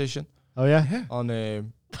competition Oh, yeah? on.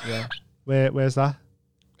 Yeah. Where's that?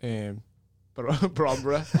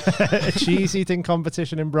 Bromborough. A cheese eating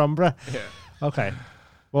competition in Bromborough. Yeah. Okay.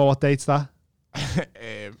 Well, what date's that?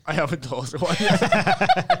 I haven't told one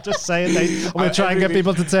yet. Just saying date. I'm going to try and get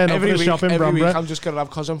people to turn up at the shop in every week Bromborough. I'm just gonna have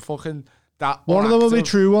because I'm fucking that. One of them will be unactive.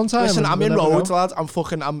 true one time. Listen, and I'm we'll in never Rhodes, know. lad.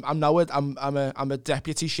 I'm a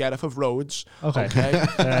deputy sheriff of Rhodes. Okay. And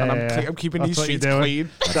Yeah. I'm keeping That's these what you're streets doing. clean.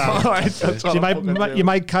 Damn. That's what You I'm fucking might doing. you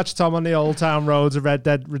might catch Tom on the old town roads of Red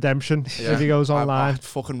Dead Redemption if he goes online. I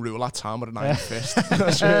fucking rule that town with an iron fist.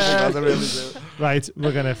 That's really, I really do. Right,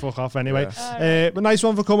 we're gonna fuck off anyway. Yeah. But nice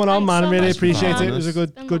one for coming on, Thanks man. so Really much, appreciate man. it. It was a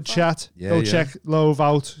It's been good fun. chat. Yeah, Go yeah. check Loathe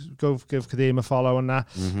out. Go give Kadeem a follow and that.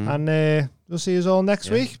 And we'll see you all next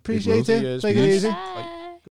week. Appreciate will. it. Cheers. Take it Peace. easy. Bye.